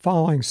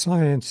following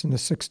science in the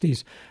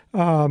 60s.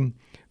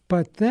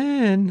 But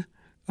then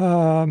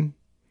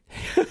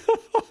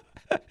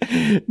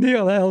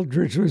Neil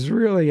Eldredge was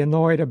really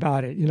annoyed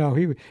about it.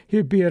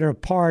 He'd be at a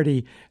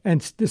party,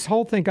 and this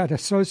whole thing got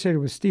associated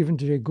with Stephen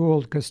Jay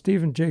Gould because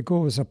Stephen Jay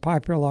Gould was a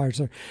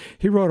popularizer.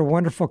 He wrote a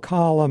wonderful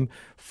column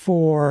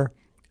for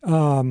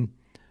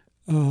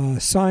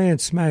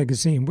Science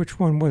magazine. Which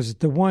one was it?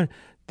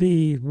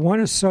 The one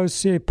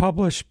associate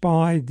published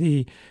by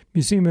the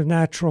Museum of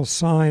Natural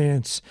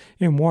Science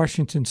in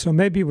Washington. So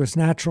maybe it was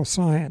Natural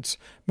Science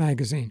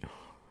magazine.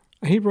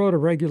 He wrote a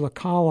regular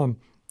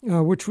column,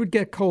 which would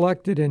get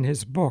collected in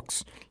his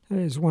books,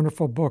 his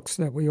wonderful books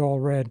that we all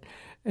read.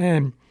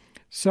 And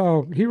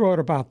so he wrote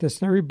about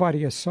this, and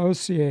everybody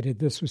associated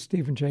this with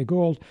Stephen Jay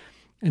Gould.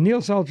 And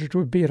Niels Eldredge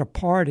would be at a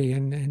party,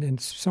 and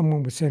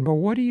someone would say, well,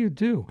 what do you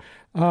do?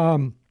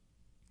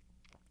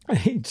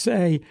 He'd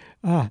say,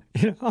 I'm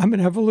an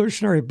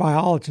evolutionary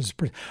biologist.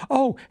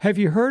 Oh, have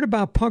you heard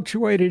about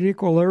punctuated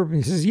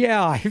equilibrium? He says,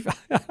 yeah,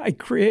 I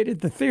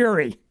created the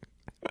theory.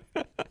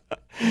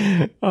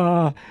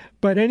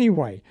 But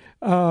anyway,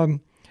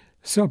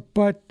 so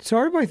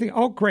everybody thinks,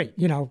 oh, great,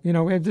 we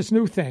have this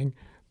new thing,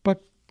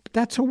 but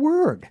that's a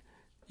word.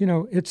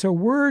 It's a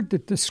word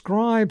that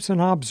describes an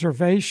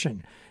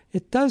observation.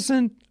 It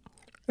doesn't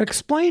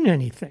explain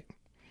anything.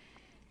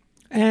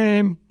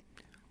 And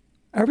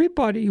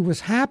everybody was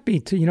happy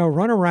to,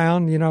 run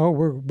around,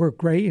 we're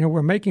great,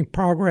 we're making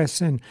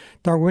progress in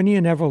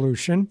Darwinian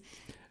evolution,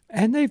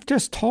 and they've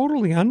just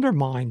totally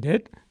undermined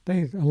it.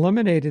 They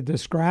eliminated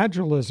this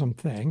gradualism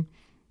thing,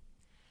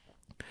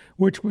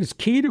 which was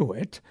key to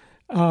it,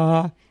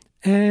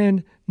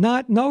 and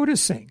not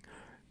noticing.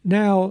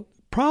 Now,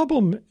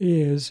 problem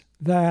is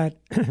that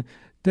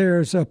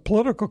there's a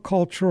political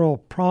cultural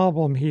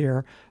problem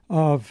here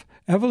of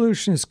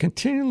evolution is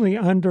continually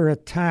under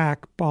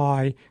attack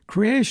by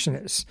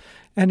creationists.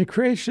 And the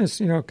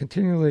creationists,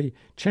 continually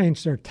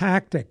change their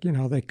tactic.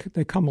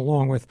 They come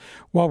along with,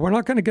 well, we're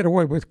not going to get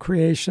away with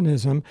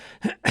creationism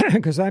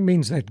because that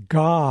means that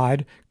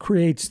God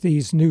creates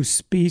these new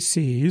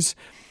species.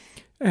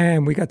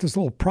 And we got this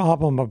little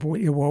problem of,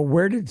 well,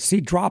 where did he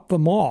drop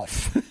them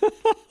off?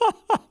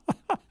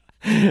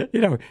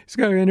 He's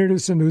going to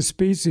introduce a new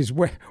species.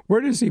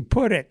 Where does he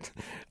put it?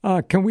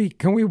 Can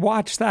we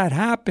watch that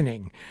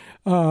happening?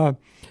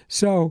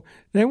 So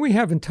then we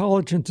have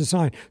intelligent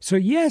design. So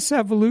yes,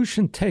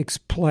 evolution takes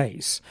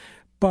place,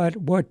 but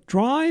what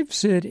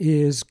drives it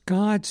is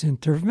God's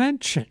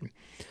intervention,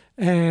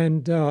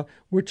 and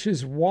which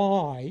is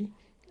why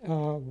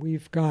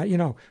we've got,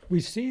 we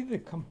see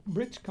the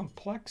rich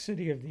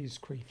complexity of these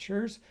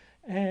creatures,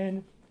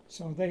 and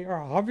so they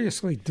are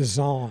obviously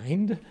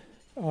designed.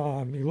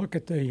 You look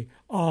at the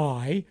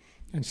eye,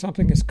 and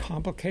something as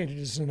complicated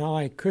as an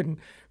eye couldn't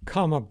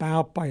come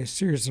about by a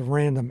series of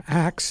random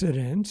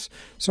accidents.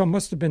 So it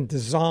must have been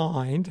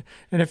designed.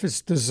 And if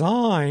it's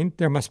designed,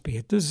 there must be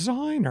a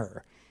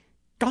designer.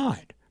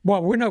 God.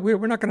 Well, we're not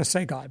going to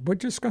say God. We're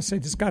just going to say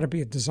there's got to be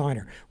a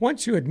designer.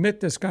 Once you admit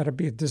there's got to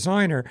be a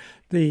designer,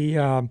 the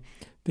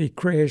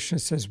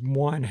creationist says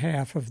one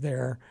half of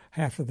their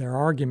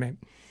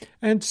argument.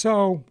 And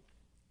so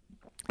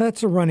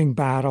that's a running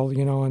battle,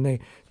 and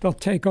they'll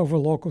take over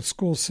local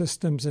school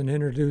systems and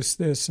introduce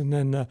this, and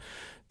then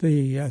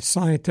the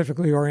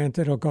scientifically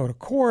oriented will go to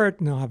court,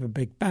 and they'll have a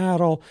big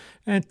battle.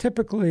 And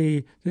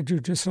typically, the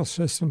judicial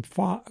system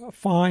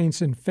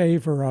finds in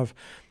favor of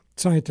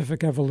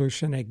scientific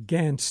evolution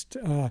against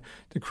the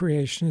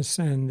creationists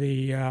and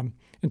the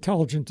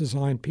intelligent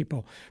design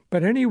people.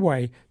 But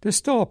anyway, there's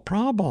still a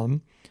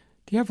problem.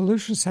 The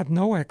evolutionists have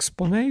no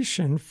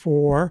explanation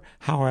for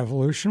how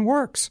evolution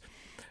works.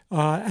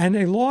 And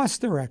they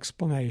lost their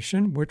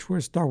explanation, which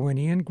was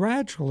Darwinian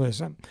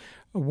gradualism,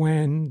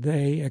 when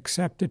they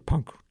accepted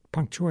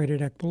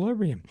punctuated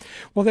equilibrium.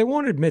 Well, they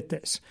won't admit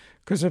this,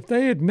 because if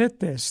they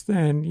admit this,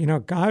 then,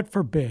 God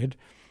forbid,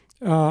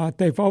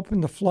 they've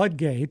opened the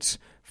floodgates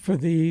for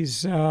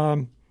these,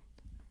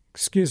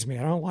 excuse me,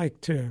 I don't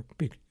like to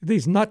be,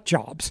 these nut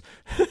jobs,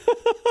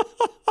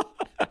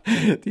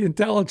 the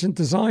intelligent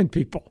design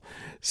people.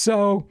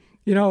 So,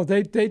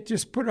 they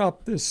just put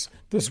up this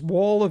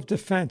wall of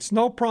defense.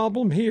 No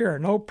problem here.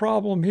 No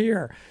problem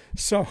here.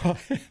 So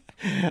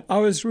I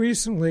was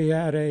recently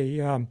at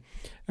a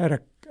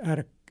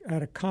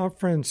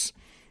conference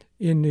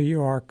in New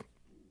York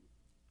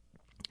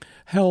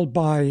held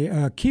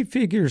by key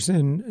figures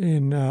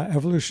in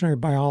evolutionary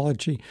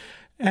biology,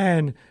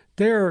 and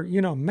they're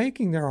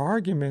making their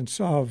arguments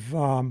of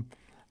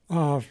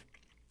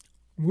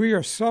we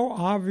are so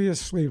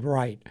obviously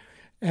right.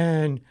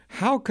 And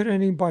how could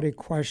anybody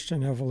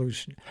question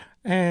evolution?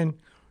 And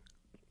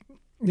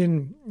I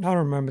don't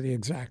remember the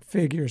exact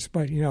figures,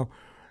 but,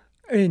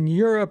 in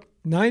Europe,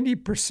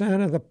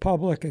 90% of the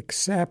public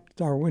accept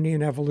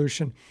Darwinian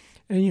evolution.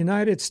 In the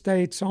United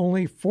States,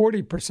 only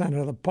 40%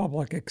 of the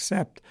public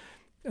accept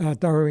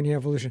Darwinian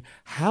evolution.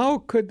 How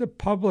could the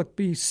public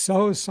be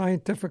so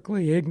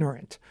scientifically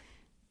ignorant?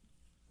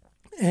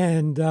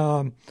 And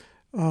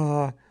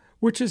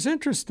which is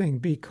interesting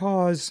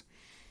because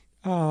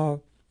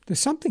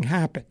something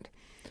happened.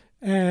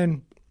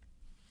 And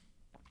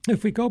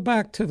if we go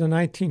back to the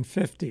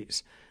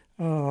 1950s,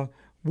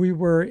 we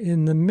were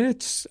in the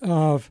midst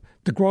of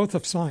the growth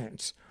of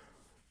science,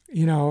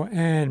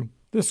 and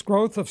this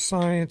growth of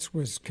science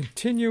was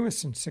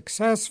continuous and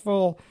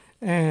successful.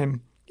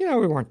 And,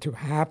 we weren't too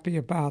happy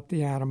about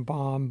the atom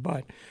bomb,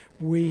 but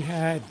we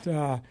had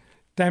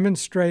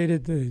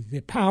demonstrated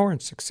the power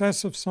and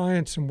success of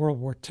science in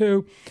World War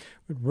II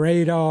with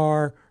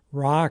radar,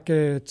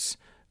 rockets,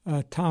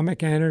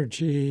 atomic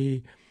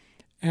energy,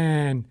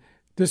 and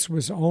this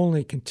was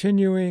only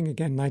continuing.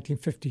 Again,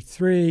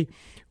 1953,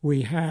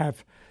 we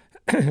have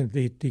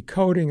the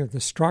decoding of the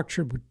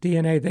structure with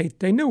DNA.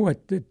 They knew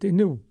what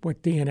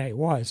DNA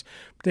was,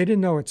 but they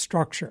didn't know its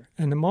structure.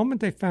 And the moment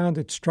they found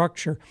its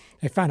structure,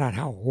 they found out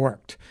how it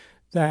worked.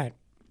 That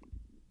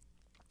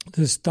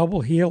this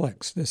double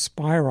helix, this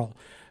spiral,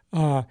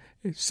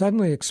 it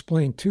suddenly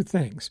explained two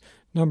things.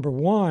 Number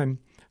one,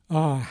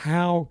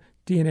 how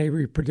DNA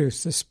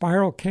reproduced. The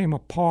spiral came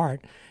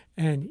apart,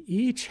 and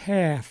each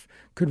half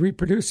could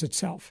reproduce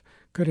itself,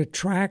 could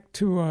attract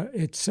to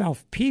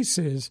itself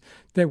pieces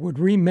that would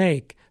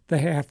remake the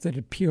half that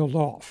had peeled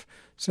off.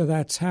 So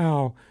that's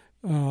how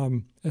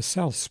a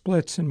cell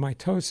splits in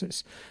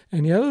mitosis.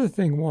 And the other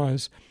thing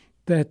was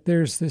that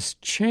there's this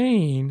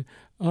chain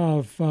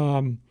of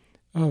the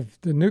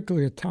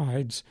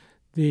nucleotides,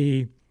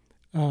 the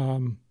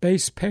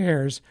base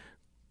pairs,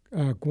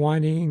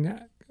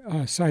 guanine,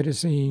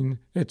 cytosine,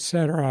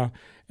 etc.,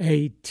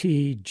 A,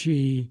 T,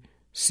 G,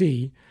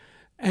 C,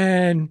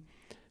 and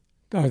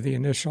the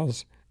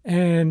initials.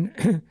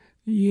 And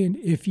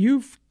if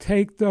you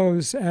take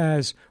those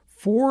as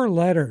four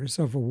letters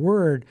of a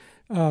word,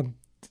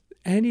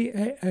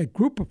 a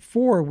group of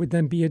 4 would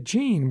then be a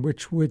gene,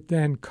 which would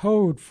then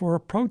code for a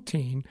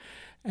protein.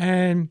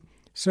 And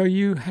so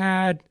you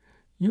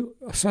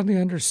suddenly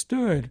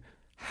understood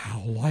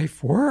how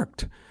life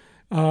worked.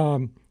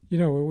 It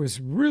was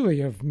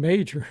really of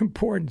major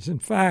importance. In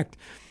fact,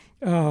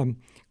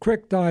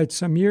 Crick died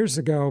some years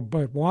ago,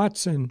 but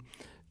Watson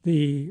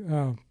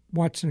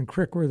and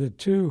Crick were the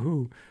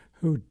two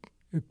who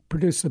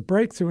produced the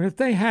breakthrough. And if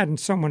they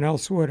hadn't, someone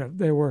else would have.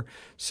 There were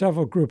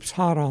several groups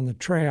hot on the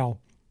trail,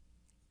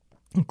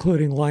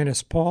 including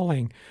Linus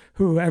Pauling,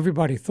 who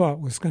everybody thought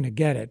was going to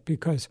get it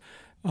because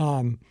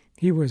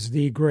he was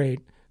the great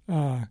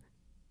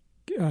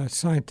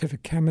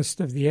scientific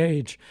chemist of the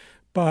age.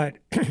 But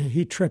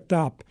he tripped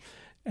up,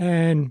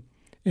 and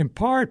in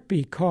part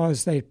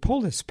because they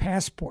pulled his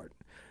passport,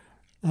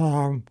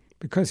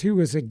 because he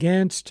was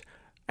against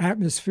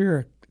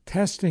atmospheric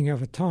testing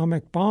of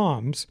atomic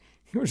bombs,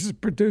 which is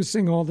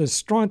producing all this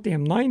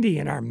strontium-90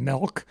 in our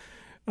milk.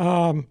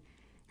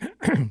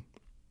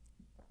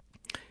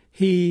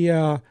 He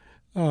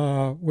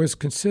was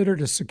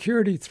considered a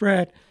security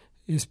threat.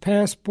 His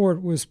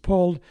passport was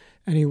pulled,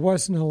 and he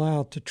wasn't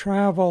allowed to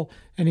travel,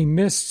 and he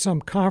missed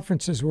some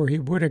conferences where he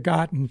would have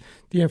gotten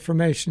the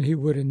information he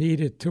would have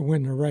needed to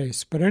win the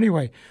race. But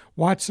anyway,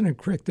 Watson and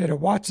Crick did it.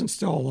 Watson's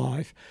still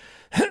alive,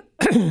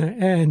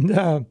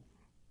 and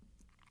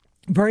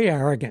very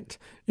arrogant,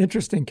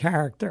 interesting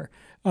character.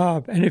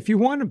 And if you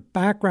want a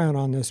background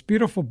on this,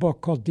 beautiful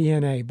book called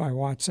DNA by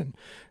Watson,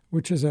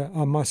 which is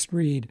a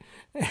must-read.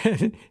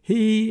 And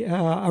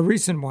a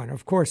recent one,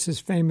 of course, his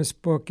famous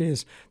book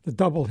is The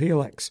Double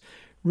Helix,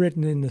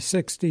 written in the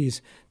 60s,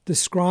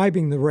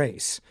 describing the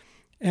race.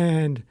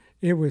 And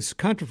it was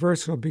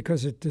controversial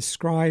because it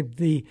described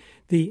the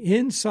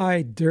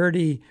inside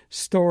dirty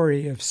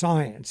story of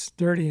science,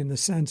 dirty in the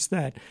sense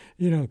that,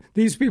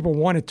 these people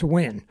wanted to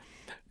win.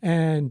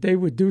 And they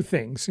would do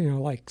things,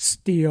 like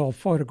steal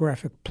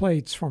photographic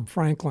plates from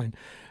Franklin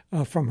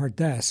from her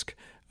desk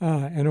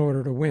in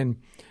order to win.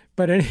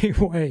 But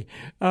anyway,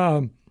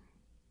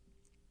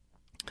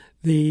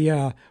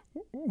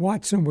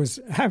 Watson was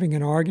having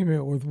an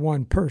argument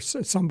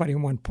with somebody at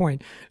one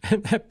point,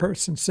 and that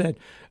person said,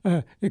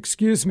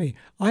 "Excuse me,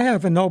 I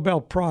have a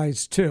Nobel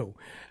Prize too."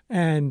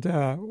 And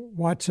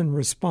Watson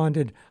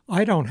responded,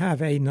 "I don't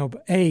have a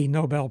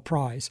Nobel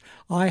Prize.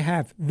 I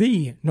have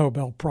the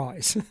Nobel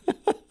Prize."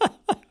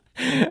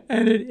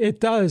 And it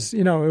does,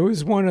 it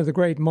was one of the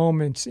great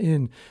moments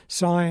in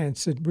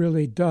science. It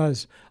really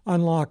does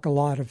unlock a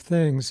lot of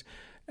things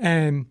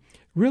and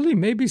really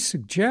maybe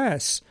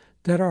suggests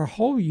that our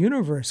whole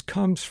universe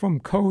comes from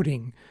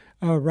coding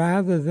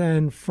rather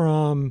than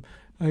from,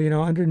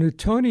 under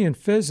Newtonian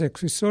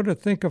physics, we sort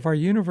of think of our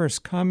universe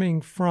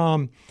coming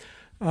from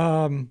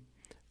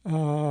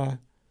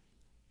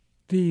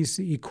these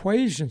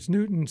equations,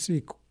 Newton's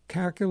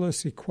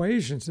calculus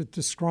equations that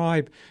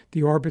describe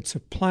the orbits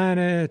of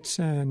planets,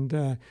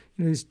 and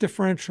these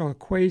differential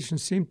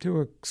equations seem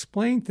to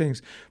explain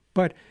things.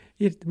 But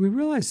we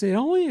realize they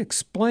only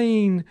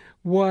explain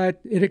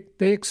what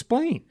they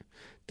explain.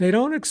 They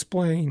don't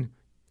explain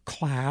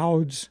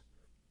clouds,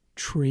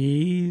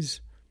 trees,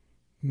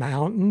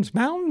 mountains.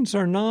 Mountains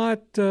are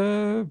not,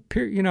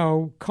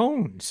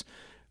 cones.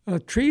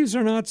 Trees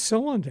are not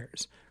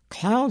cylinders.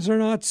 Clouds are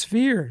not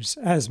spheres,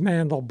 as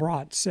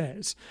Mandelbrot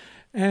says.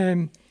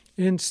 And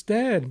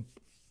instead,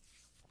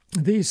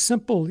 these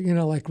simple,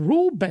 like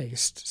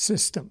rule-based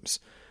systems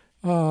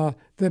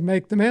that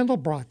make the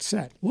Mandelbrot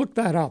set. Look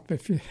that up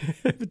if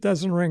it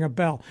doesn't ring a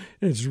bell.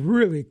 It's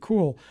really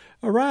cool.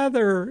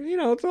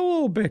 It's a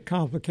little bit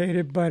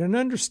complicated, but an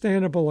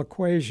understandable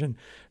equation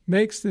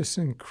makes this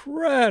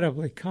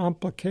incredibly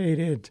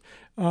complicated,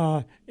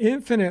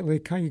 infinitely.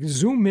 You can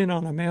zoom in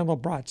on a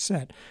Mandelbrot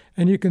set,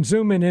 and you can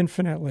zoom in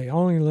infinitely,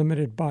 only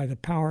limited by the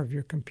power of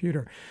your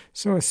computer.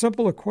 So a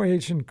simple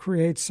equation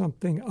creates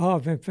something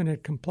of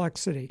infinite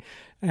complexity.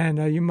 And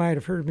you might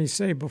have heard me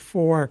say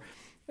before,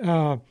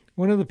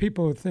 one of the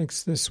people who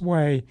thinks this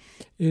way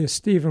is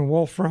Stephen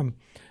Wolfram,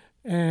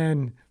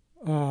 and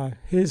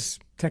his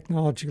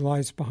technology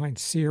lies behind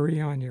Siri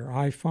on your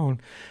iPhone.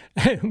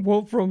 And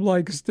Wolfram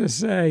likes to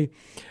say,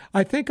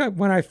 I think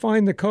when I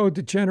find the code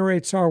that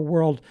generates our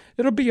world,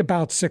 it'll be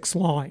about 6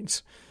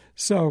 lines.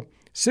 So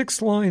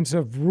 6 lines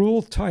of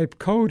rule-type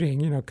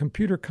coding,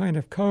 computer kind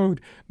of code,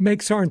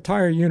 makes our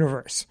entire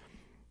universe.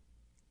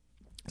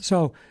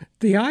 So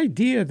the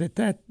idea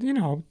that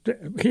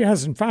he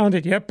hasn't found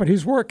it yet, but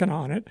he's working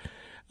on it,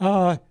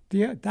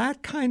 that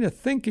kind of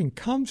thinking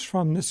comes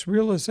from this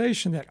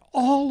realization that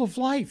all of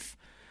life,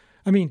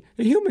 a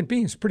human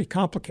being is pretty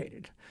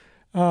complicated.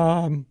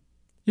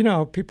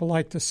 People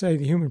like to say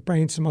the human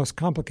brain's the most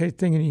complicated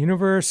thing in the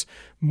universe,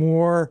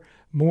 more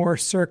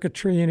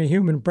circuitry in a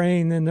human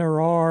brain than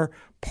there are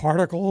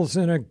particles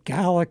in a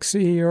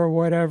galaxy or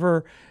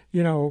whatever.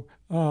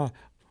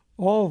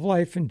 All of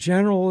life in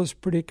general is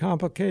pretty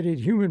complicated.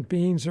 Human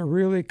beings are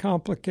really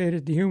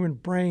complicated. The human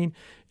brain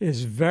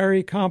is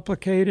very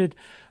complicated.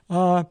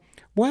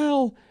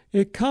 Well,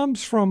 it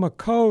comes from a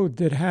code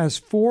that has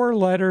 4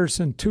 letters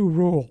and 2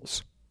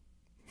 rules.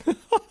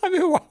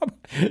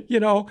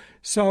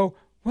 So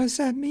what does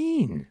that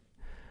mean?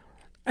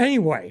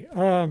 Anyway,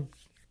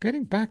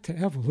 getting back to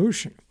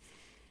evolution.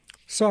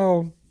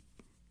 So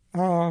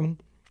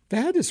they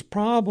had this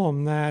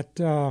problem that,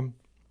 so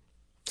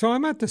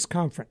I'm at this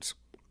conference,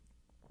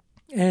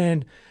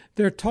 and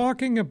they're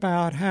talking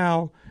about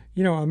how,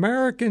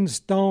 Americans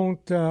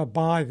don't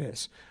buy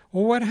this.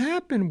 Well, what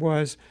happened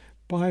was,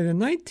 by the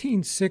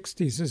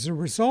 1960s, as a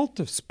result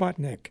of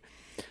Sputnik,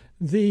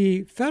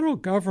 the federal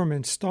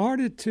government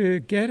started to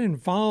get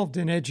involved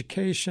in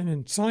education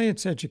and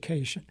science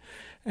education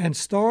and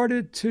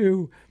started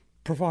to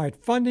provide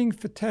funding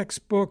for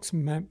textbooks,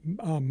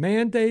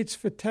 mandates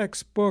for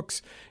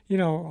textbooks.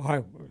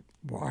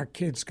 Our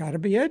kids got to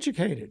be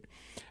educated.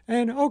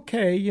 And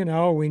okay,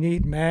 we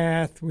need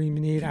math, we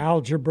need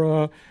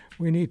algebra,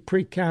 we need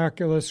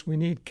pre-calculus, we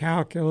need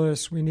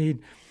calculus, we need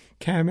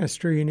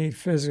chemistry, we need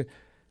physics,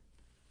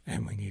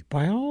 and we need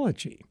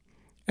biology.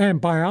 And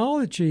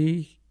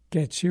biology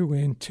gets you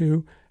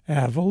into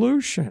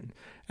evolution.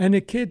 And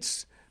the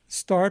kids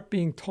start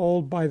being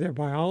told by their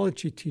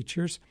biology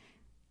teachers,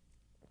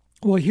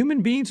 well,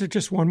 human beings are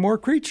just one more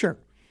creature.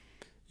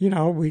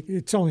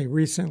 It's only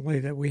recently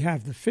that we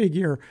have the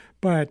figure,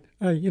 but,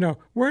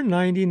 we're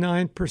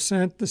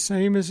 99% the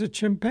same as a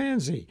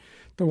chimpanzee.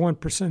 The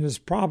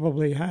 1%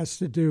 probably has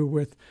to do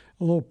with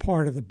a little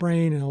part of the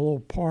brain and a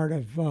little part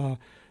of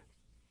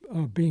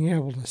being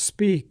able to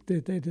speak.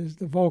 The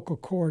vocal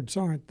cords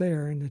aren't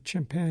there in the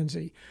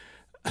chimpanzee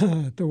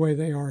the way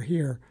they are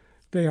here.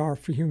 They are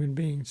for human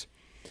beings.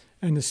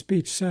 And the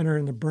speech center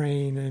in the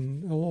brain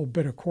and a little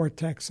bit of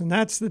cortex, and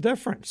that's the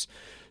difference.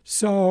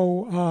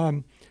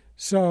 So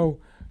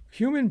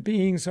human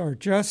beings are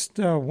just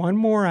one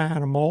more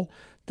animal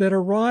that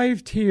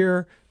arrived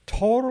here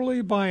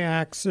totally by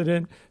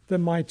accident that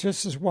might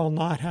just as well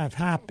not have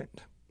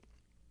happened.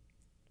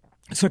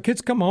 So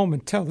kids come home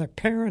and tell their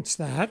parents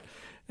that,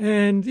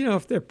 and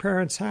if their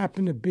parents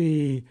happen to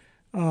be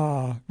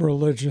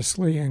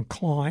religiously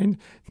inclined,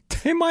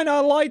 they might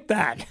not like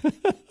that.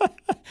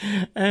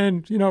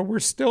 And, we're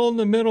still in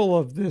the middle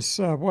of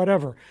this,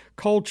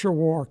 culture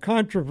war,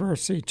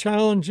 controversy,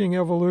 challenging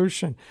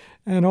evolution,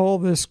 and all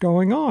this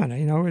going on.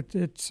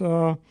 It's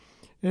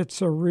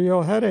a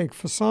real headache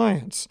for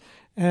science.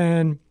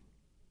 And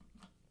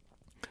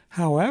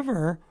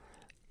however,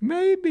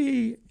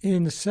 maybe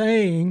in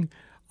saying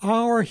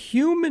our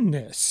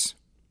humanness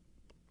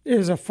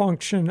is a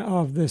function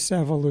of this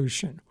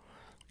evolution,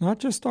 not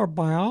just our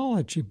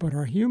biology, but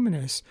our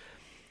humanness.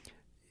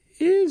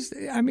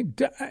 Have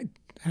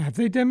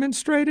they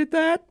demonstrated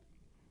that?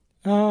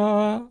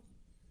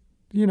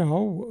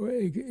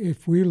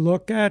 If we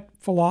look at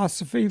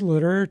philosophy,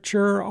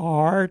 literature,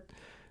 art,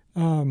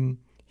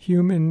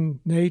 human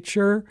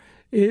nature,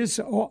 is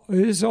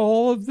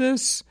all of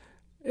this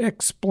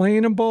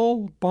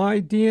explainable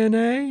by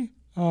DNA?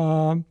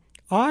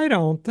 I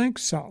don't think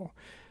so.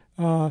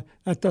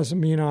 That doesn't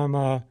mean I'm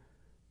a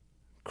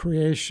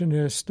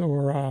creationist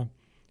or a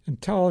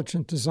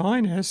intelligent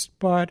designist,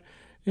 but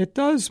it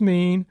does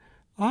mean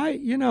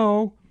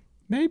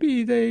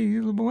maybe they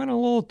went a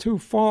little too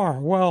far.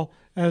 Well,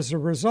 as a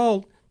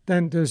result,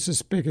 then there's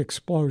this big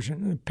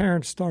explosion. And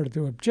parents started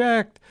to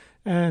object,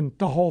 and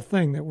the whole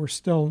thing that we're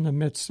still in the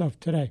midst of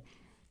today,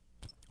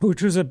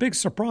 which was a big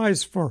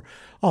surprise for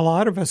a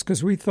lot of us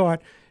because we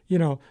thought,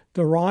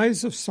 the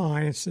rise of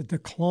science, the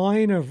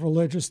decline of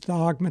religious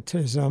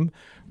dogmatism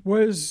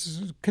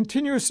was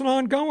continuous and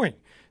ongoing.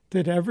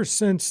 That ever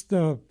since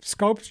the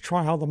Scopes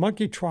trial, the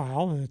monkey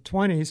trial in the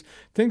 1920s,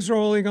 things are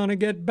only going to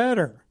get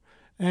better.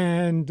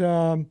 And,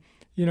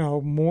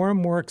 more and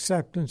more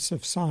acceptance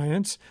of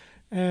science.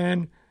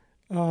 And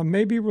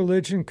maybe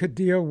religion could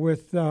deal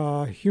with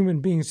human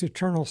beings'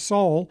 eternal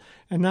soul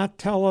and not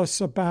tell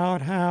us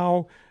about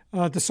how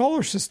the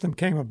solar system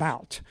came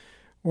about,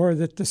 or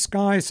that the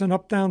sky's an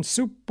up-down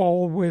soup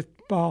bowl with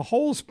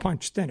holes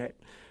punched in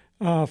it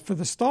for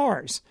the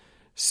stars.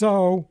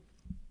 So,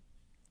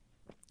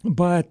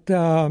 but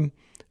turned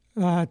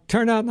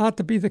out not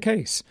to be the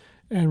case,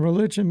 and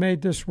religion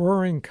made this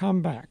roaring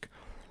comeback.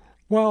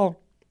 Well,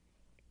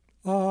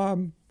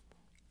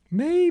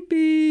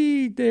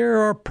 maybe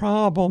there are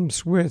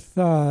problems with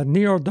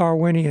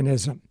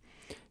neo-Darwinianism.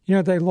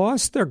 They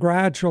lost their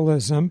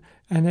gradualism,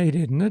 and they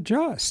didn't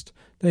adjust.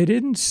 They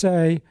didn't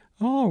say,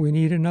 oh, we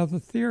need another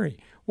theory.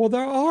 Well,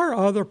 there are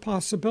other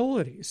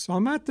possibilities. So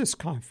I'm at this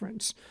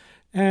conference,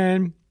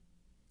 and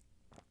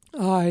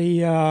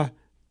I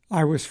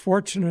was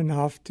fortunate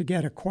enough to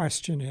get a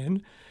question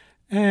in,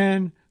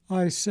 and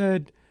I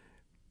said,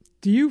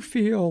 do you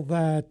feel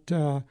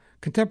that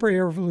contemporary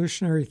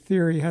evolutionary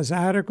theory has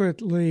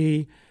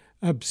adequately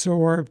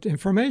absorbed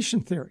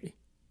information theory?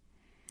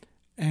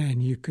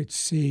 And you could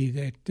see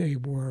that they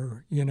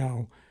were,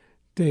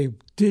 they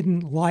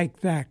didn't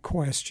like that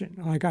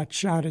question. I got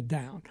shouted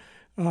down.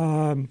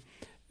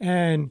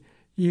 And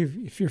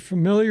if you're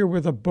familiar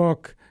with a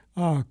book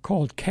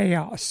called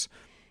Chaos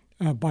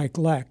by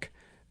Gleck,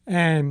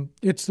 and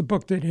it's the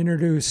book that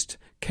introduced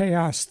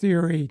chaos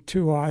theory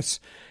to us,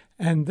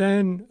 and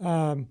then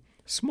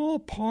Small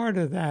part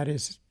of that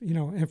is,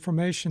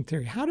 information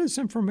theory. How does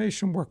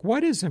information work?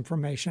 What is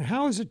information?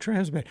 How is it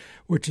transmitted?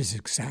 Which is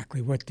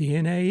exactly what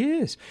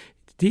DNA is.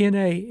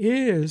 DNA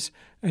is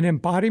an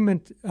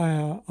embodiment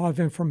of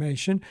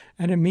information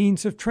and a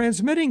means of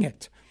transmitting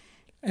it.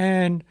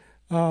 And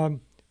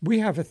we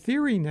have a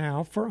theory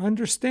now for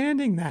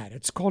understanding that.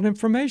 It's called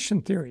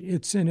information theory.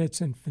 It's in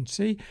its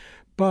infancy,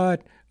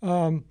 but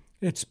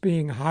it's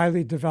being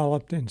highly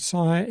developed in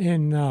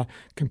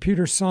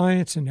computer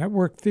science and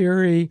network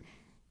theory.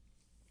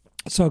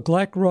 So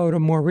Gleck wrote a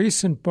more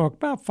recent book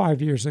about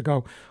 5 years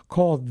ago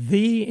called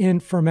The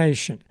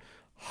Information.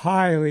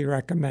 Highly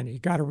recommend it. You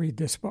got to read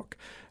this book.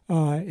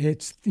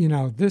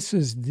 This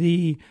is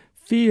the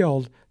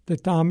field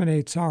that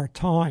dominates our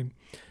time.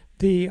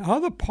 The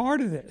other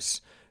part of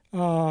this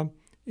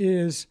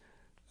is,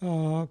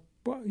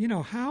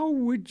 how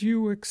would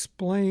you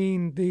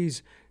explain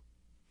these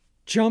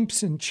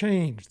jumps and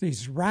change,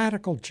 these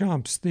radical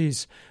jumps,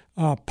 these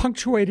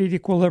punctuated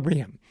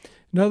equilibrium?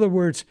 In other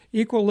words,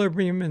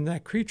 equilibrium in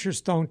that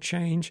creatures don't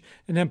change,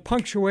 and then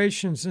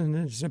punctuations, and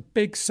there's a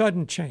big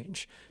sudden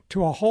change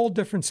to a whole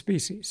different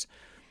species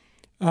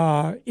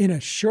in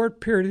a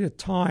short period of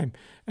time.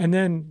 And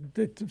then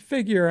the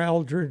figure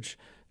Eldridge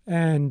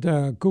and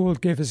Gould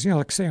gave us,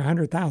 let's say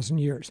 100,000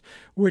 years,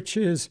 which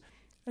is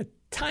a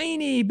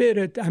tiny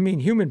bit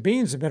human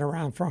beings have been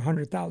around for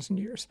 100,000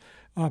 years.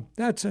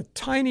 That's a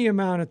tiny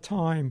amount of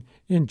time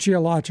in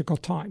geological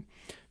time.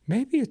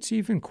 Maybe it's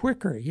even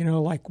quicker,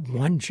 like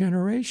one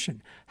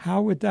generation.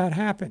 How would that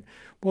happen?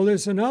 Well,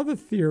 there's another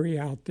theory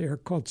out there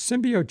called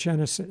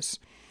symbiogenesis,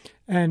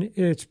 and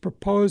it's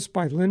proposed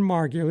by Lynn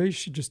Margulies.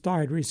 She just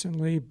died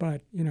recently,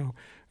 but,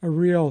 a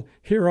real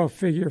hero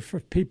figure for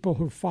people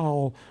who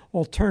follow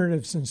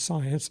alternatives in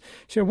science.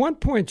 At one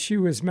point, she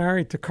was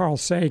married to Carl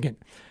Sagan,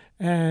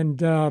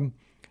 and I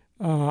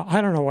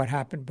don't know what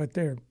happened, but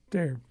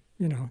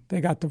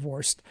they got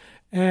divorced.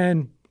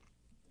 And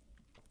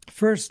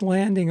first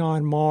landing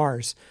on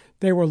Mars,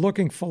 they were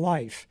looking for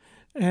life,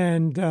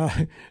 and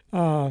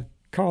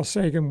Carl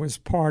Sagan was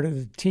part of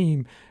the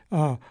team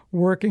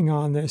working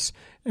on this.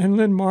 And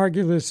Lynn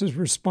Margulies'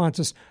 response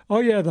is, "Oh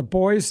yeah, the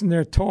boys and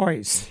their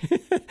toys.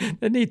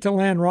 They need to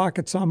land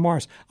rockets on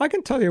Mars. I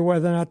can tell you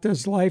whether or not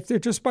there's life there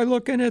just by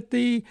looking at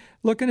the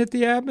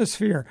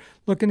atmosphere,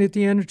 looking at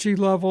the energy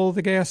level of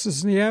the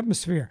gases in the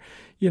atmosphere."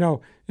 In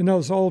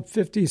those old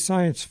 50s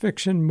science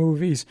fiction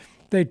movies,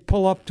 they'd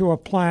pull up to a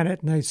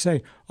planet and they'd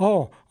say,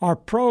 "Oh, our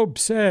probe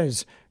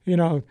says,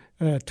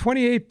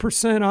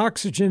 28%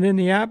 oxygen in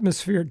the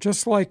atmosphere,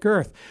 just like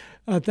Earth."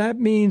 That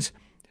means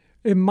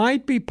it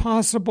might be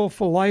possible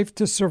for life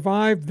to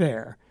survive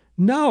there.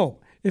 No,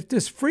 if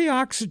there's free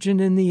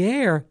oxygen in the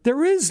air,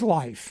 there is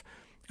life.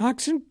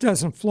 Oxygen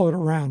doesn't float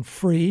around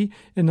free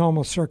in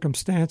normal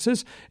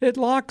circumstances. It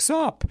locks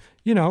up.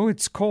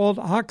 It's called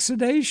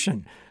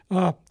oxidation.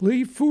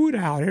 Leave food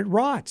out, it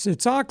rots.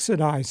 It's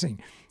oxidizing.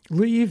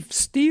 Leave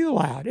steel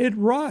out, it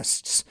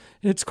rusts.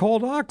 It's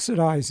called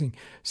oxidizing.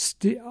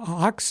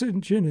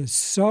 Oxygen is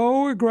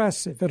so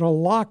aggressive,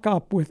 it'll lock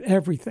up with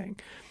everything,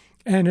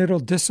 and it'll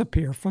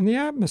disappear from the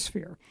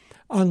atmosphere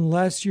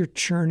unless you're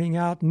churning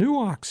out new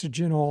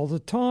oxygen all the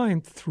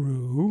time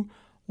through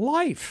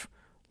life,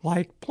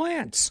 like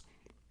plants.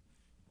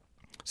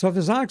 So if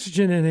there's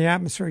oxygen in the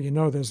atmosphere,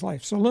 there's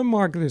life. So Lynn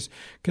Margulies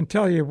can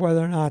tell you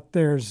whether or not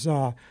there's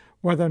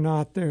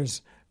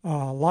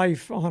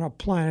life on a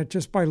planet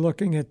just by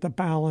looking at the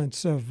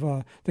balance of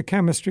the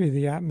chemistry of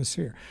the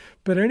atmosphere.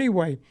 But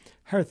anyway,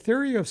 her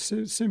theory of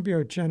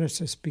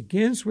symbiogenesis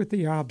begins with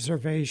the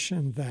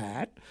observation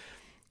that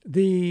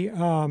the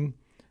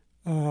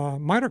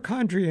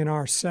mitochondria in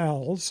our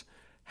cells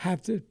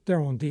have their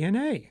own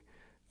DNA,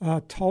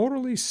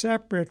 totally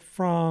separate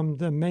from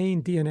the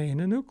main DNA in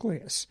the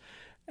nucleus.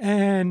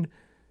 And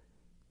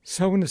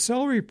so when the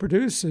cell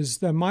reproduces,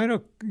 when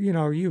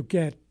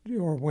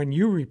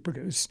you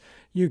reproduce,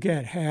 you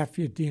get half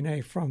your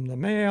DNA from the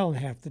male and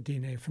half the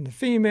DNA from the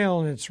female,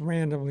 and it's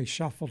randomly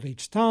shuffled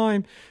each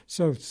time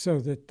so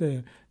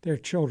that their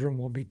children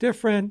will be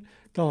different.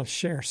 They'll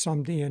share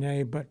some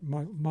DNA, but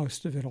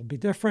most of it will be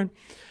different.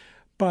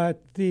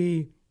 But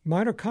the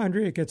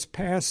mitochondria gets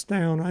passed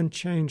down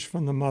unchanged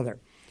from the mother.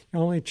 The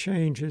only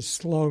change is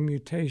slow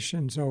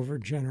mutations over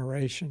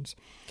generations.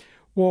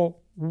 Well,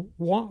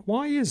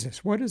 why is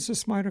this? What is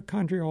this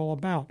mitochondria all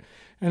about?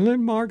 And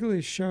Lynn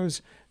Margulies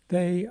shows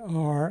they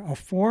are a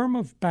form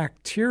of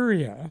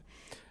bacteria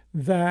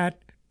that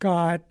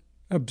got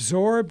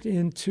absorbed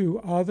into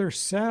other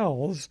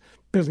cells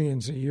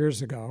billions of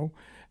years ago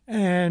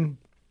and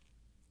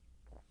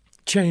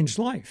changed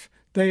life.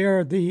 They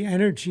are the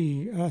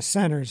energy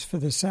centers for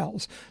the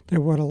cells. They're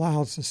what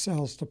allows the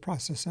cells to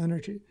process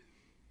energy.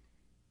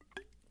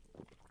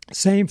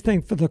 Same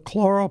thing for the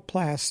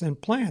chloroplasts in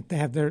plants. They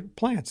have their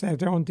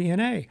own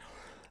DNA,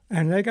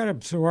 and they got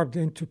absorbed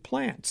into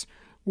plants.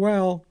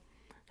 Well,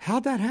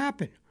 how'd that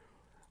happen?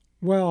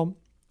 Well,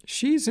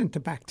 she's into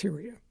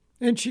bacteria,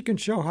 and she can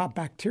show how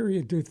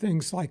bacteria do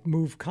things like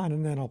move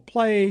continental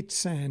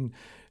plates and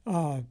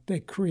they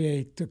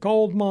create the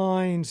gold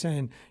mines,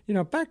 and,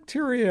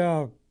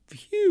 bacteria,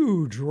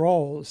 huge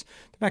roles.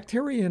 The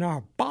bacteria in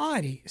our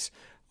bodies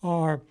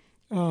are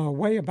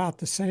weigh about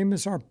the same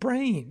as our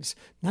brains.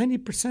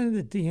 90% of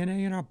the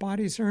DNA in our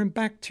bodies are in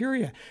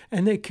bacteria,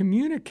 and they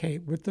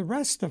communicate with the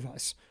rest of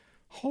us.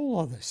 Whole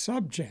other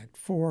subject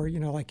for,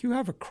 like you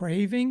have a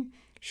craving,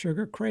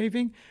 sugar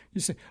craving. You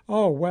say,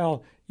 oh,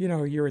 well,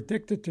 you're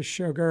addicted to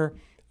sugar.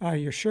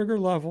 Your sugar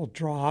level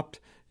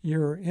dropped.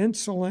 Your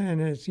insulin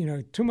is,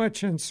 too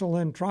much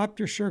insulin, dropped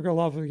your sugar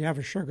level. You have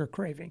a sugar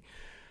craving.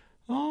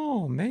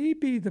 Oh,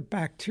 maybe the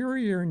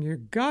bacteria in your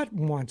gut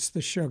wants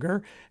the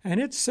sugar, and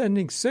it's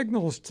sending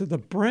signals to the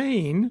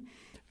brain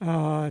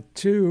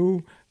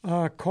to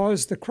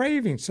cause the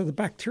craving so the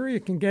bacteria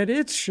can get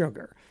its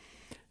sugar.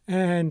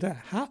 And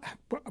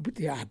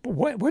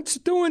what's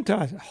it doing to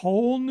us? A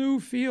whole new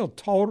field,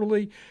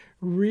 totally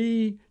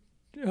reimagining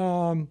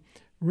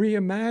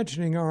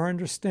our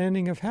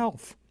understanding of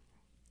health.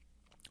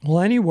 Well,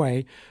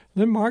 anyway,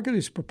 Lynn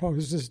Margulies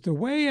proposes the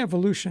way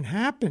evolution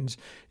happens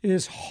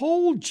is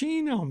whole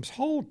genomes,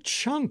 whole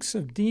chunks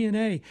of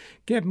DNA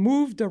get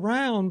moved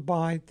around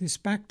by this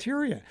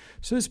bacteria.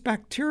 So this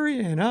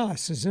bacteria in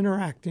us is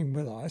interacting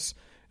with us,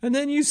 and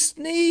then you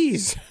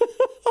sneeze.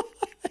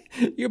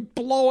 You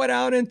blow it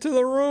out into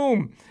the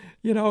room.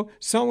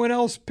 Someone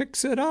else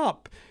picks it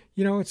up.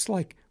 It's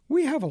like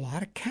we have a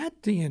lot of cat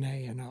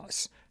DNA in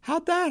us.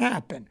 How'd that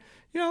happen?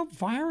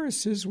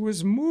 Viruses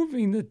was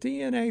moving the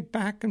DNA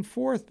back and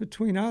forth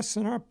between us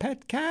and our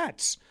pet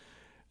cats.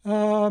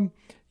 The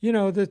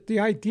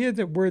idea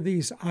that we're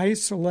these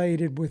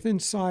isolated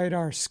inside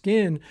our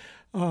skin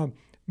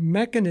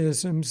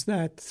mechanisms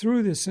that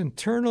through this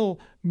internal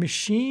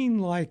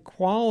machine-like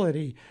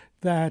quality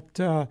that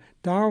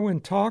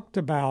Darwin talked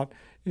about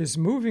is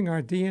moving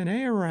our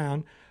DNA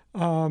around,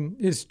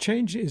 is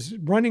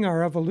running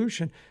our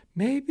evolution.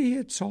 Maybe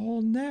it's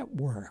all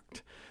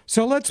networked.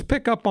 So let's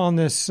pick up on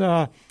this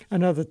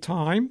another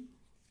time,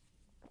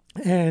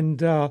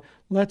 and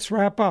let's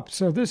wrap up.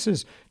 So this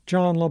is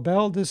John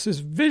LaBelle. This is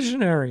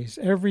Visionaries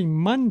every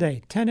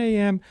Monday, 10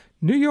 a.m.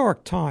 New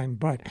York time,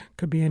 but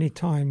could be any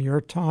time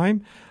your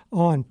time,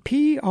 on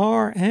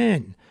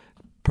PRN,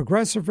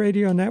 Progressive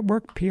Radio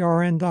Network,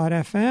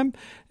 prn.fm,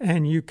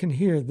 and you can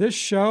hear this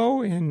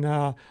show in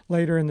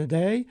later in the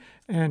day,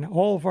 and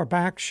all of our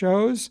back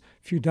shows,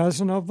 a few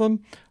dozen of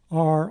them,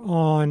 are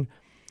on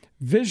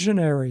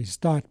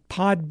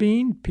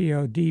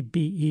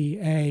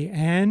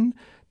visionaries.podbean,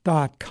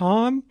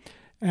 podbean.com,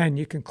 and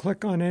you can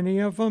click on any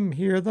of them,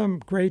 hear them.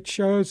 Great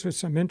shows with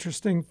some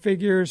interesting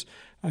figures.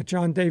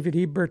 John David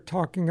Ebert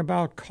talking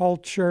about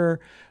culture,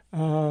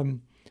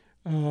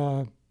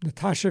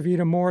 Natasha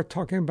Vida Moore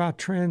talking about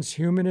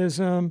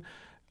transhumanism.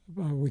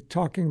 We're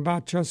talking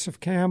about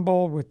Joseph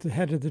Campbell with the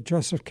head of the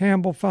Joseph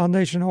Campbell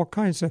Foundation, all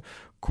kinds of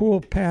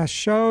cool past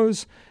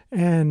shows.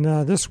 And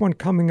this one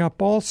coming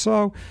up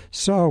also.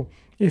 So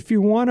if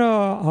you want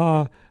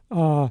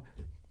to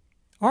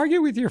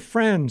argue with your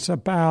friends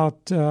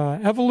about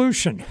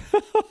evolution,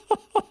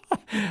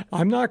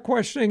 I'm not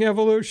questioning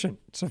evolution.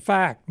 It's a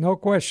fact, no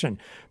question.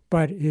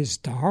 But is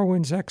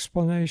Darwin's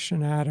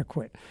explanation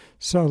adequate?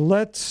 So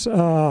let's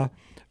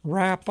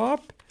wrap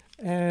up,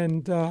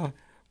 and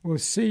we'll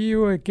see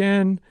you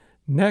again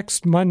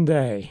next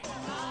Monday.